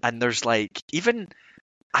 And there's I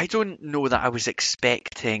don't know that I was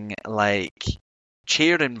expecting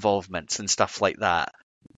chair involvements and stuff like that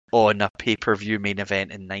on a pay-per-view main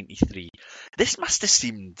event in 93. This must have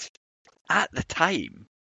seemed, at the time,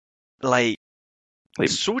 like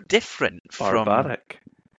so different barbaric.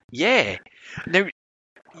 Yeah. Now,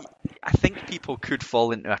 I think people could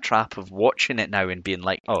fall into a trap of watching it now and being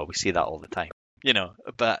like, oh, we see that all the time.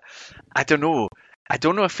 But I don't know. I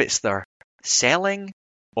don't know if it's their selling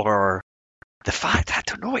or the fact, I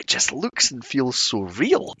don't know, it just looks and feels so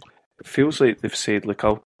real. It feels like they've said,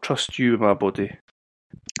 I'll trust you with my body.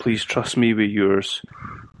 Please trust me with yours.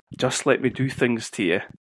 Just let me do things to you.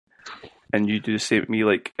 And you do the same with me.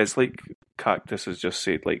 It's like Cactus has just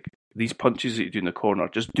said, these punches that you do in the corner,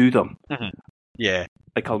 just do them. Mm-hmm. Yeah.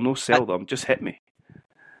 I'll no sell them, just hit me.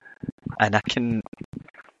 And I can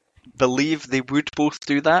believe they would both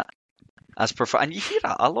do that. And you hear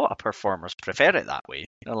a lot of performers prefer it that way.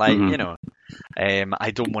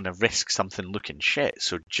 I don't want to risk something looking shit,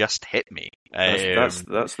 so just hit me. That's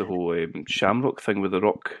the whole Shamrock thing with the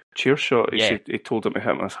Rock chair shot. Yeah. He told him to hit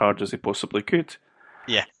him as hard as he possibly could.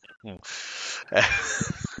 Yeah.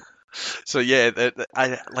 So yeah,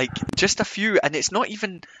 I like just a few, and it's not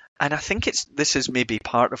even. And I think this is maybe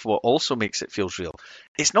part of what also makes it feels real.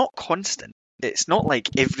 It's not constant. It's not like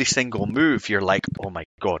every single move you're like, oh my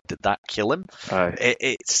god, did that kill him? Aye.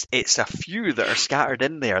 It's a few that are scattered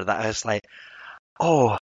in there that is like,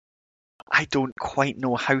 oh, I don't quite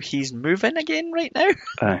know how he's moving again right now.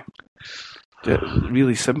 Aye.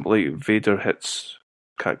 Really simply, Vader hits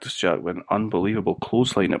Cactus Jack with an unbelievable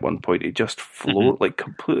clothesline at one point. He just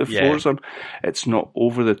completely floors him. It's not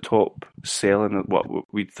over the top selling what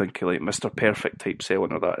we'd think of like Mr. Perfect type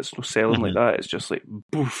selling or that. It's no selling like that. It's just like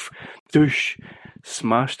boof, douche,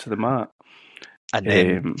 smash to the mat. And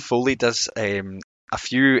then Foley does a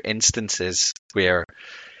few instances where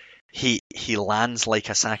he lands like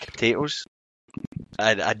a sack of potatoes,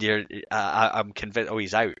 and I'm convinced. Oh,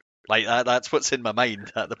 he's out. Like that's what's in my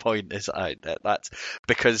mind at the point. Is that's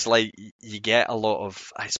because like you get a lot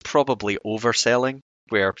of it's probably overselling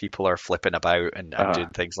where people are flipping about and doing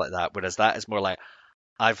things like that. Whereas that is more like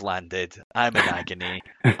I've landed. I'm in agony.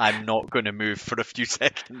 I'm not going to move for a few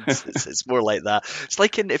seconds. It's more like that. It's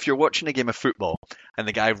like if you're watching a game of football and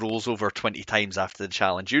the guy rolls over 20 times after the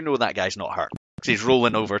challenge, you know that guy's not hurt because he's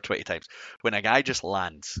rolling over 20 times. When a guy just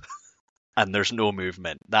lands and there's no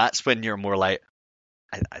movement, that's when you're more like,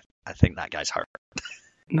 I think that guy's hurt.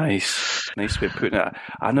 Nice way of putting it.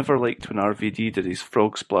 I never liked when RVD did his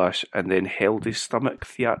frog splash and then held his stomach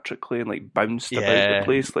theatrically and like bounced about the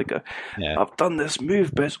place like I've done this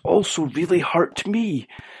move, but it's also really hurt me.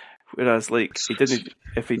 Whereas like he didn't.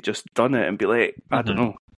 If he'd just done it and be like, I don't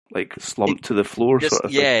know, like slumped to the floor sort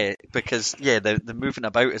of thing. Yeah, because the moving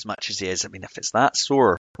about as much as he is. I mean, if it's that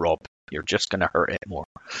sore, Rob, you're just going to hurt it more.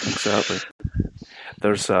 Exactly.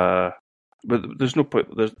 But there's no point.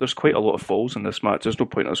 There's quite a lot of falls in this match. There's no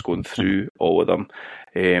point us going through all of them.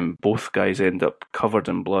 Both guys end up covered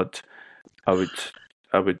in blood. I would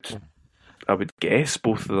guess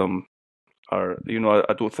both of them are. You know,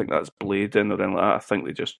 I don't think that's blading or anything like that. I think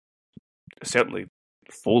they just certainly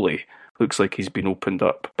Foley looks like he's been opened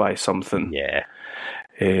up by something. Yeah.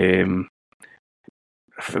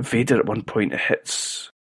 Vader at one point hits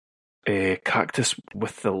Cactus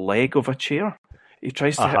with the leg of a chair. He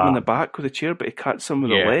tries to hit him in the back with a chair, but he cuts him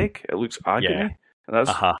with a leg. It looks agony. And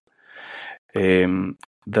that's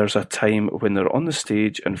there's a time when they're on the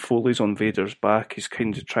stage and Foley's on Vader's back. He's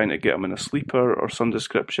kind of trying to get him in a sleeper or some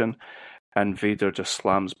description, and Vader just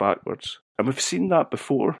slams backwards. And we've seen that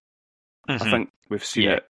before. I think we've seen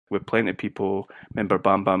it with plenty of people. Remember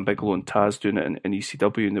Bam Bam Bigelow and Taz doing it in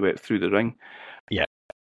ECW and they went through the ring. Yeah.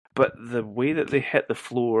 But the way that they hit the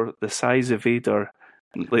floor, the size of Vader,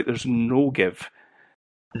 like there's no give.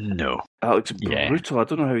 No. That looks brutal. I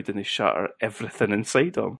don't know how he didn't shatter everything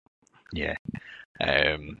inside him. Yeah.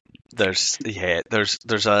 There's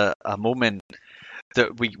a moment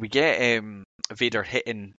that we get Vader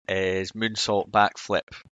hitting his moonsault backflip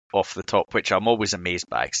off the top, which I'm always amazed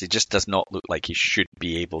by because he just does not look like he should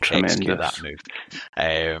be able to execute that move.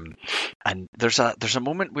 And there's a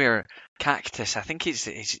moment where Cactus, I think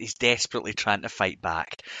he's desperately trying to fight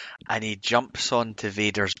back, and he jumps onto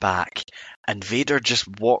Vader's back, and Vader just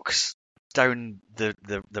walks down the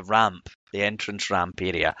ramp, the entrance ramp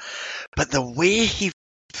area, but the way he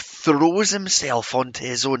throws himself onto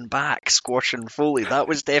his own back, squashing Foley, that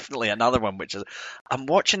was definitely another one. Which is, I'm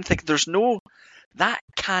watching, think that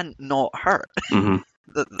can't not hurt. Mm-hmm.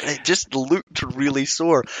 It just looked really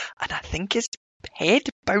sore, and I think his head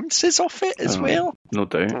bounces off it as well. No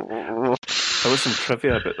doubt. There was some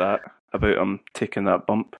trivia about that, about him taking that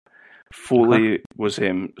bump. Foley was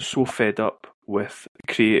so fed up with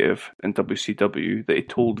creative in WCW that he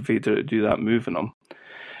told Vader to do that move on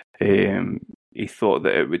him. He thought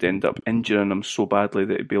that it would end up injuring him so badly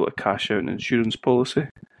that he'd be able to cash out an insurance policy.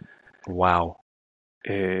 Wow.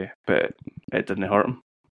 But it didn't hurt him.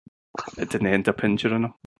 It didn't end up injuring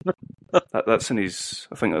him. That's in his.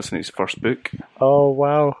 I think that's in his first book. Oh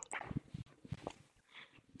wow!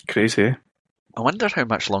 Crazy. Eh? I wonder how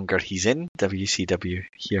much longer he's in WCW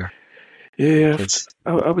here. Yeah,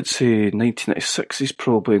 I would say 1996. He's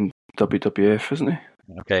probably in WWF, isn't he?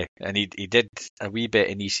 Okay, and he did a wee bit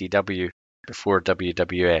in ECW before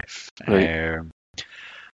WWF. Right.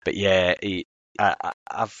 But yeah,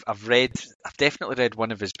 I've definitely read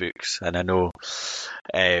one of his books, and I know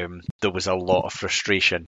there was a lot of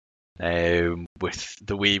frustration with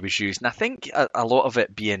the way he was used, and I think a lot of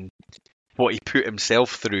it being what he put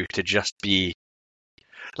himself through to just be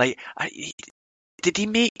like did he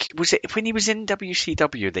make? Was it when he was in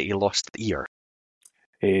WCW that he lost the ear?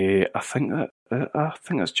 I think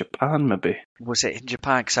that's Japan, maybe. Was it in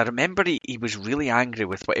Japan? Because I remember he was really angry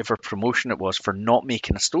with whatever promotion it was for not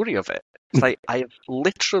making a story of it. It's like, I have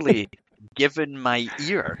literally given my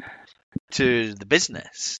ear to the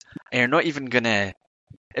business, and you're not even gonna.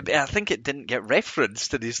 I think it didn't get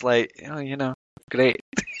referenced, and he's like, oh, great.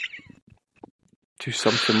 Do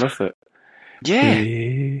something with it.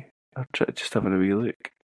 Yeah. I'll try just having a wee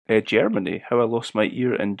look. Germany. How I lost my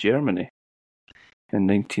ear in Germany in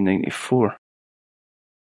 1994.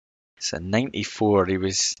 So 94, he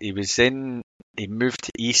moved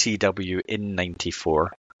to ECW in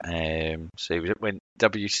 94. So he went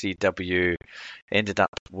WCW, ended up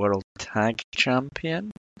World Tag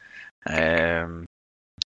Champion.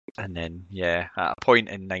 And then, at a point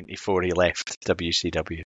in 94, he left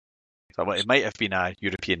WCW. So it might have been a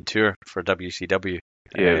European tour for WCW.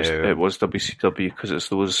 Yeah, it was WCW because it's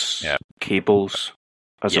those cables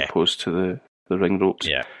as opposed to the ring ropes.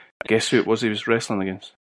 Yeah. Guess who it was he was wrestling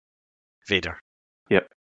against? Vader. Yep.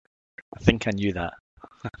 I think I knew that.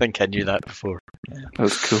 I think I knew that before. Yeah.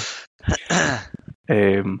 That's cool.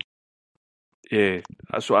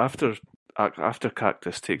 So after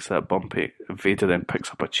Cactus takes that bump, Vader then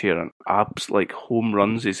picks up a chair and home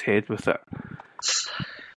runs his head with it.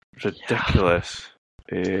 Ridiculous.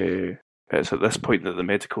 It's at this point that the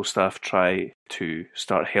medical staff try to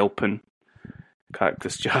start helping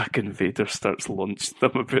Cactus Jack, and Vader starts launching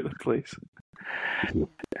them about the place.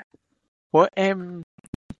 What? So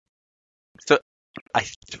I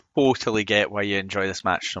totally get why you enjoy this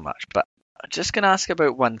match so much, but I'm just going to ask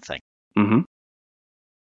about one thing. Mm-hmm.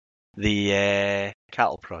 The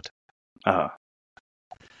cattle prod. Yeah.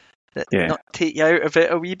 Not take you out of it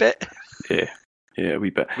a wee bit? Yeah, a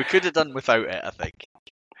wee bit. We could have done without it, I think.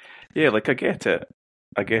 Yeah, like I get it.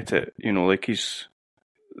 Like they're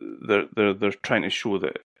trying to show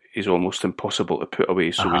that he's almost impossible to put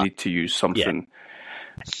away, so we need to use something.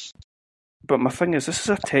 Yeah. But my thing is, this is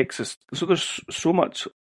a Texas, so there's so much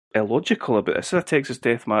illogical about this. This is a Texas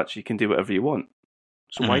death match. You can do whatever you want.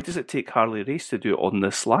 So why does it take Harley Race to do it on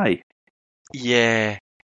the sly? Yeah.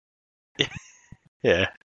 Yeah.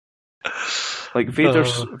 Like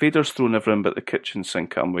Vader's thrown everything but the kitchen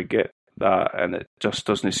sink, and we get that, and it just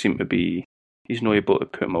doesn't seem to be. He's not able to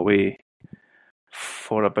put him away.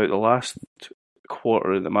 For about the last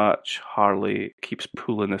quarter of the match, Harley keeps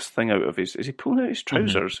pulling this thing out of his. Is he pulling out his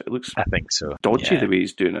trousers? Mm-hmm. It looks. I think so. Dodgy the way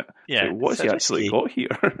he's doing it. Yeah. So what has he actually got here?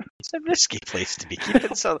 It's a risky place to be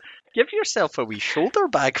keeping. So give yourself a wee shoulder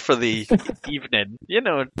bag for the evening.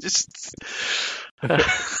 Just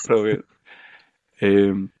Brilliant.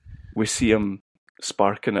 We see him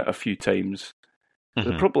sparking it a few times.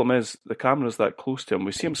 The problem is the camera's that close to him.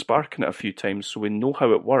 We see him sparking it a few times, so we know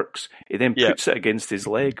how it works. He then puts it against his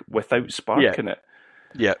leg without sparking it.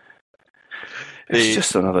 Yeah. It's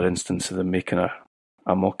just another instance of them making a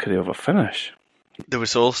mockery of a finish. There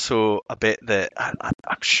was also a bit that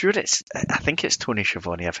I'm sure I think it's Tony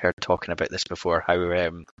Schiavone. I've heard talking about this before. How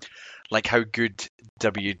good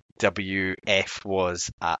WWF was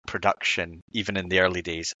at production, even in the early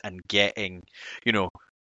days, and getting,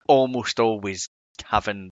 almost always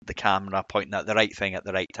having the camera pointing at the right thing at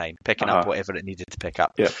the right time, picking up whatever it needed to pick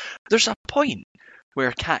up. Yeah. There's a point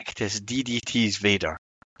where Cactus DDTs Vader.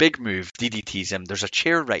 Big move, DDTs him. There's a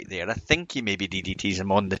chair right there. I think he maybe DDTs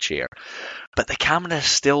him on the chair. But the camera is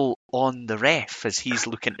still on the ref as he's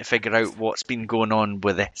looking to figure out what's been going on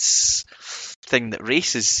with this thing that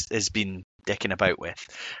Race has been dicking about with.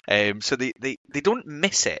 So they don't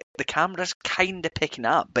miss it. The camera's kind of picking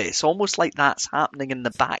it up, but it's almost like that's happening in the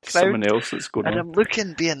background. Someone else that's going on. And I'm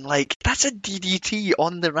looking, being like, that's a DDT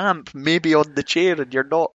on the ramp, maybe on the chair, and you're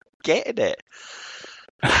not getting it.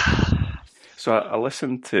 So I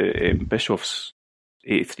listened to Bischoff's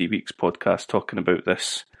 83 Weeks podcast talking about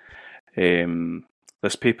this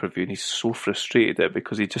this pay-per-view, and he's so frustrated at it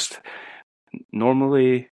because he just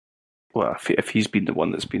normally, if he's been the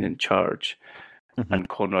one that's been in charge, and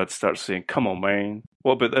Conrad starts saying, "Come on, man,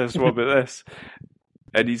 what about this? What about this?"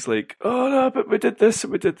 And he's like, "Oh no, but we did this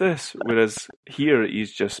and we did this." Whereas here,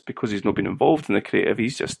 he's just, because he's not been involved in the creative,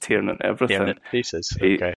 he's just tearing at everything. Tearing at pieces.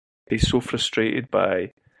 Okay. He's so frustrated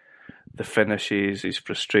by the finishes. He's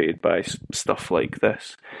frustrated by stuff like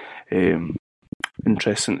this.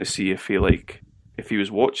 Interesting to see if he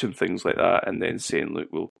was watching things like that and then saying,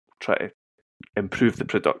 "Look, we'll try to improve the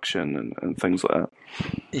production and things like that."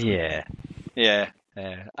 Yeah.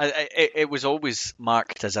 It was always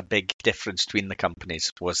marked as a big difference between the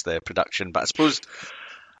companies, was the production. But I suppose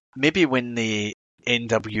maybe when the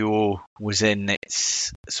NWO was in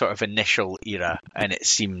its sort of initial era and it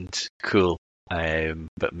seemed cool,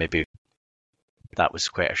 but maybe that was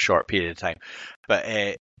quite a short period of time. But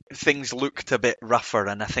things looked a bit rougher,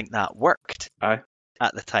 and I think that worked Aye.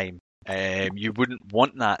 at the time. You wouldn't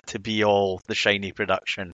want that to be all the shiny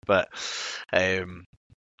production, but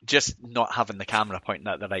just not having the camera pointing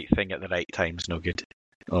at the right thing at the right time is no good.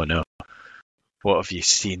 Oh no. What have you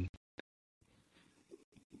seen?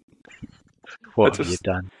 What have you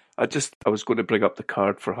done? I was going to bring up the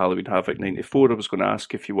card for Halloween Havoc 94. I was going to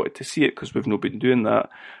ask if you wanted to see it because we've not been doing that.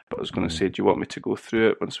 But I was going to say, do you want me to go through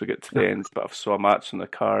it once we get to the end? But I saw a match on the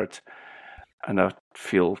card and I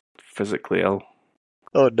feel physically ill.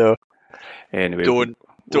 Oh no. Anyway,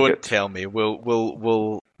 don't tell me.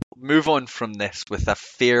 We'll move on from this with a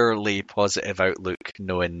fairly positive outlook,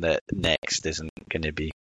 knowing that next isn't going to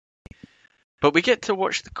be. But we get to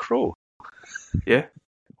watch The Crow. Yeah.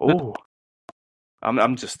 Oh.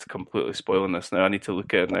 I'm just completely spoiling this now. I need to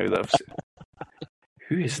look at it now that I've seen.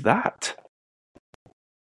 Who is that?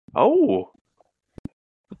 Oh.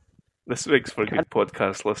 This makes for good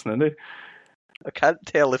podcast listening, eh? I can't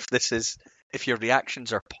tell if your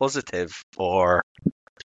reactions are positive or.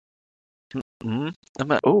 Oh.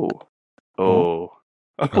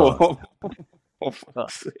 I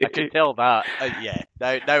can tell that. Yeah,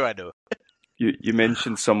 now I know. You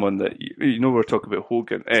mentioned someone that we were talking about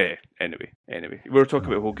Hogan. Anyway, we were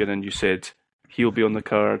talking about Hogan, and you said he'll be on the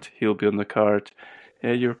card. He'll be on the card.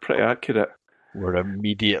 Yeah, you're pretty accurate. We're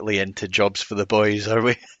immediately into jobs for the boys, are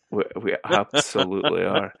we? We absolutely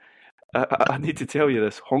are. I need to tell you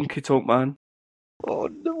this: Honky Tonk Man. Oh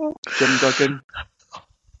no! Jim Duggan,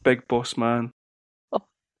 Big Boss Man,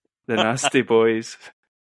 the Nasty Boys.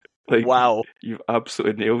 Wow! You've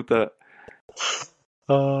absolutely nailed that.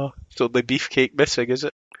 It's only Beefcake missing, is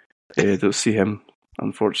it? I don't see him,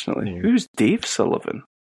 unfortunately. Who's Dave Sullivan?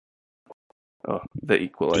 Oh, the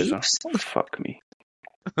Equalizer. Fuck me.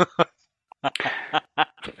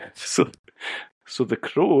 So the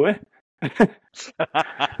Crow, eh?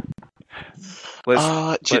 We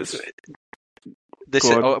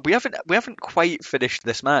haven't quite finished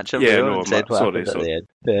this match, have we? Sorry.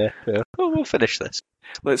 We'll finish this.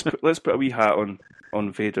 Let's put a wee hat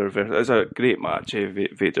on Vader versus. It's a great match,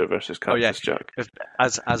 Vader versus Cactus Jack.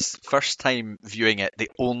 As first time viewing it, the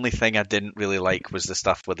only thing I didn't really like was the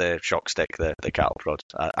stuff with the shock stick, the cattle prod.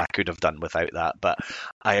 I could have done without that, but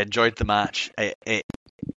I enjoyed the match. At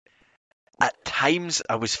times,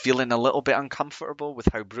 I was feeling a little bit uncomfortable with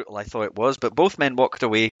how brutal I thought it was, but both men walked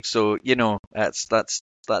away, so that's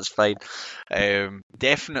fine.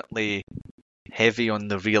 Definitely heavy on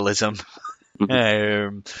the realism.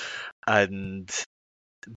 And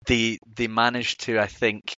they managed to, I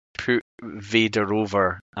think, put Vader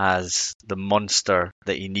over as the monster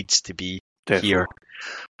that he needs to be here.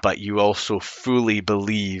 But you also fully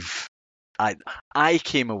believe. I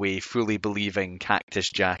came away fully believing Cactus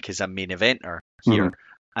Jack is a main eventer here.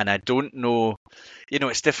 And I don't know,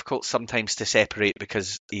 it's difficult sometimes to separate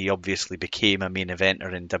because he obviously became a main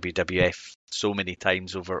eventer in WWF so many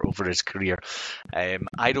times over his career.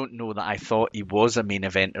 I don't know that I thought he was a main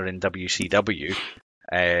eventer in WCW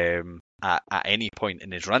at any point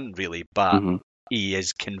in his run, really, but he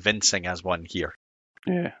is convincing as one here.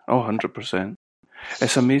 Yeah, 100%.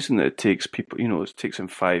 It's amazing that it takes people, it takes him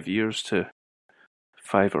 5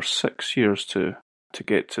 or 6 years to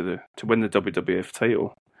get to win the WWF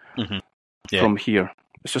title from here.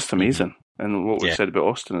 It's just amazing. And what we said about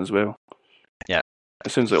Austin as well. Yeah.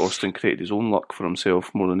 It sounds like Austin created his own luck for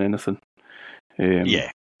himself more than anything.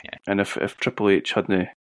 Yeah. And if Triple H hadn't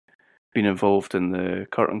been involved in the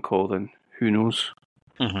curtain call, then who knows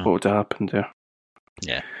what would have happened there.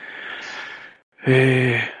 Yeah.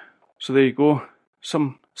 So there you go.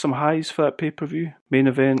 Some highs for that pay-per-view. Main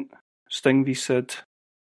event, Sting v Sid.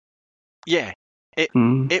 Yeah.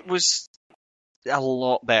 It was a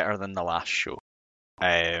lot better than the last show.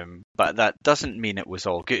 But that doesn't mean it was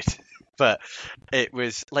all good. But it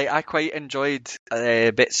was, I quite enjoyed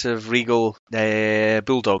bits of Regal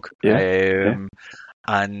Bulldog.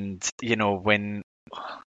 And, when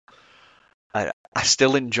I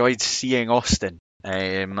still enjoyed seeing Austin.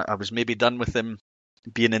 I was maybe done with him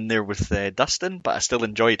being in there with Dustin, but I still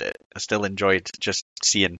enjoyed it. I still enjoyed just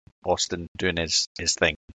seeing Austin doing his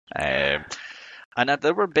thing. And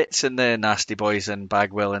there were bits in the Nasty Boys and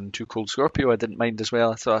Bagwell and Too Cold Scorpio I didn't mind as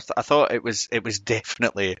well. So I thought it was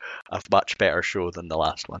definitely a much better show than the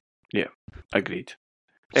last one. Yeah, agreed.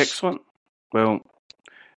 Excellent. Well,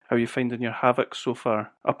 how are you finding your Havoc so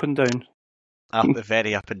far? Up and down?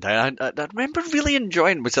 Very up and down. I remember really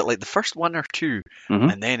enjoying, was it like the first one or two?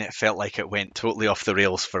 And then it felt like it went totally off the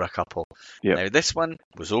rails for a couple. Yep. Now this one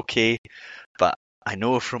was okay, but I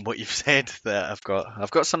know from what you've said that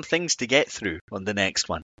I've got some things to get through on the next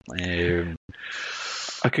one.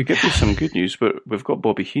 I could give you some good news, but we've got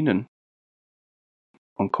Bobby Heenan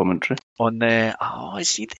on commentary. On the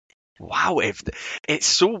is he? Wow, it's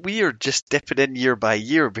so weird just dipping in year by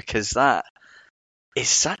year because that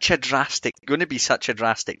is going to be such a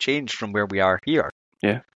drastic change from where we are here.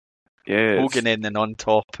 Yeah. Hogan in and on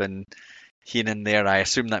top, and Heenan there. I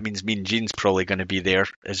assume that means Mean Gene's probably going to be there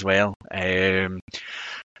as well. And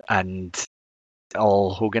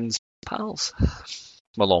all Hogan's pals.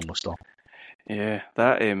 Well, almost all. Yeah,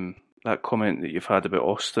 that comment that you've had about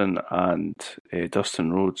Austin and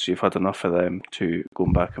Dustin Rhodes, you've had enough of them to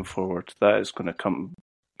going back and forward. That is going to come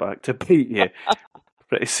back to bite you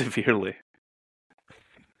pretty severely.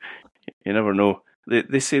 You never know.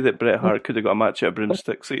 They say that Bret Hart could have got a match at a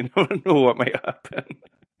broomstick, so you never know what might happen.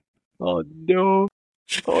 Oh no.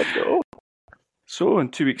 So in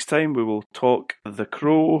 2 weeks' time we will talk The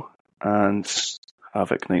Crow and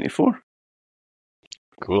Havoc 94.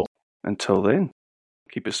 Cool. Until then,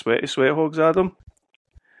 keep it sweaty, sweat hogs, Adam.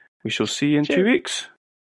 We shall see you in 2 weeks.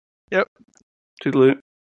 Yep. Toodaloo.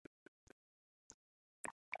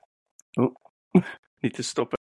 Oh, need to stop it.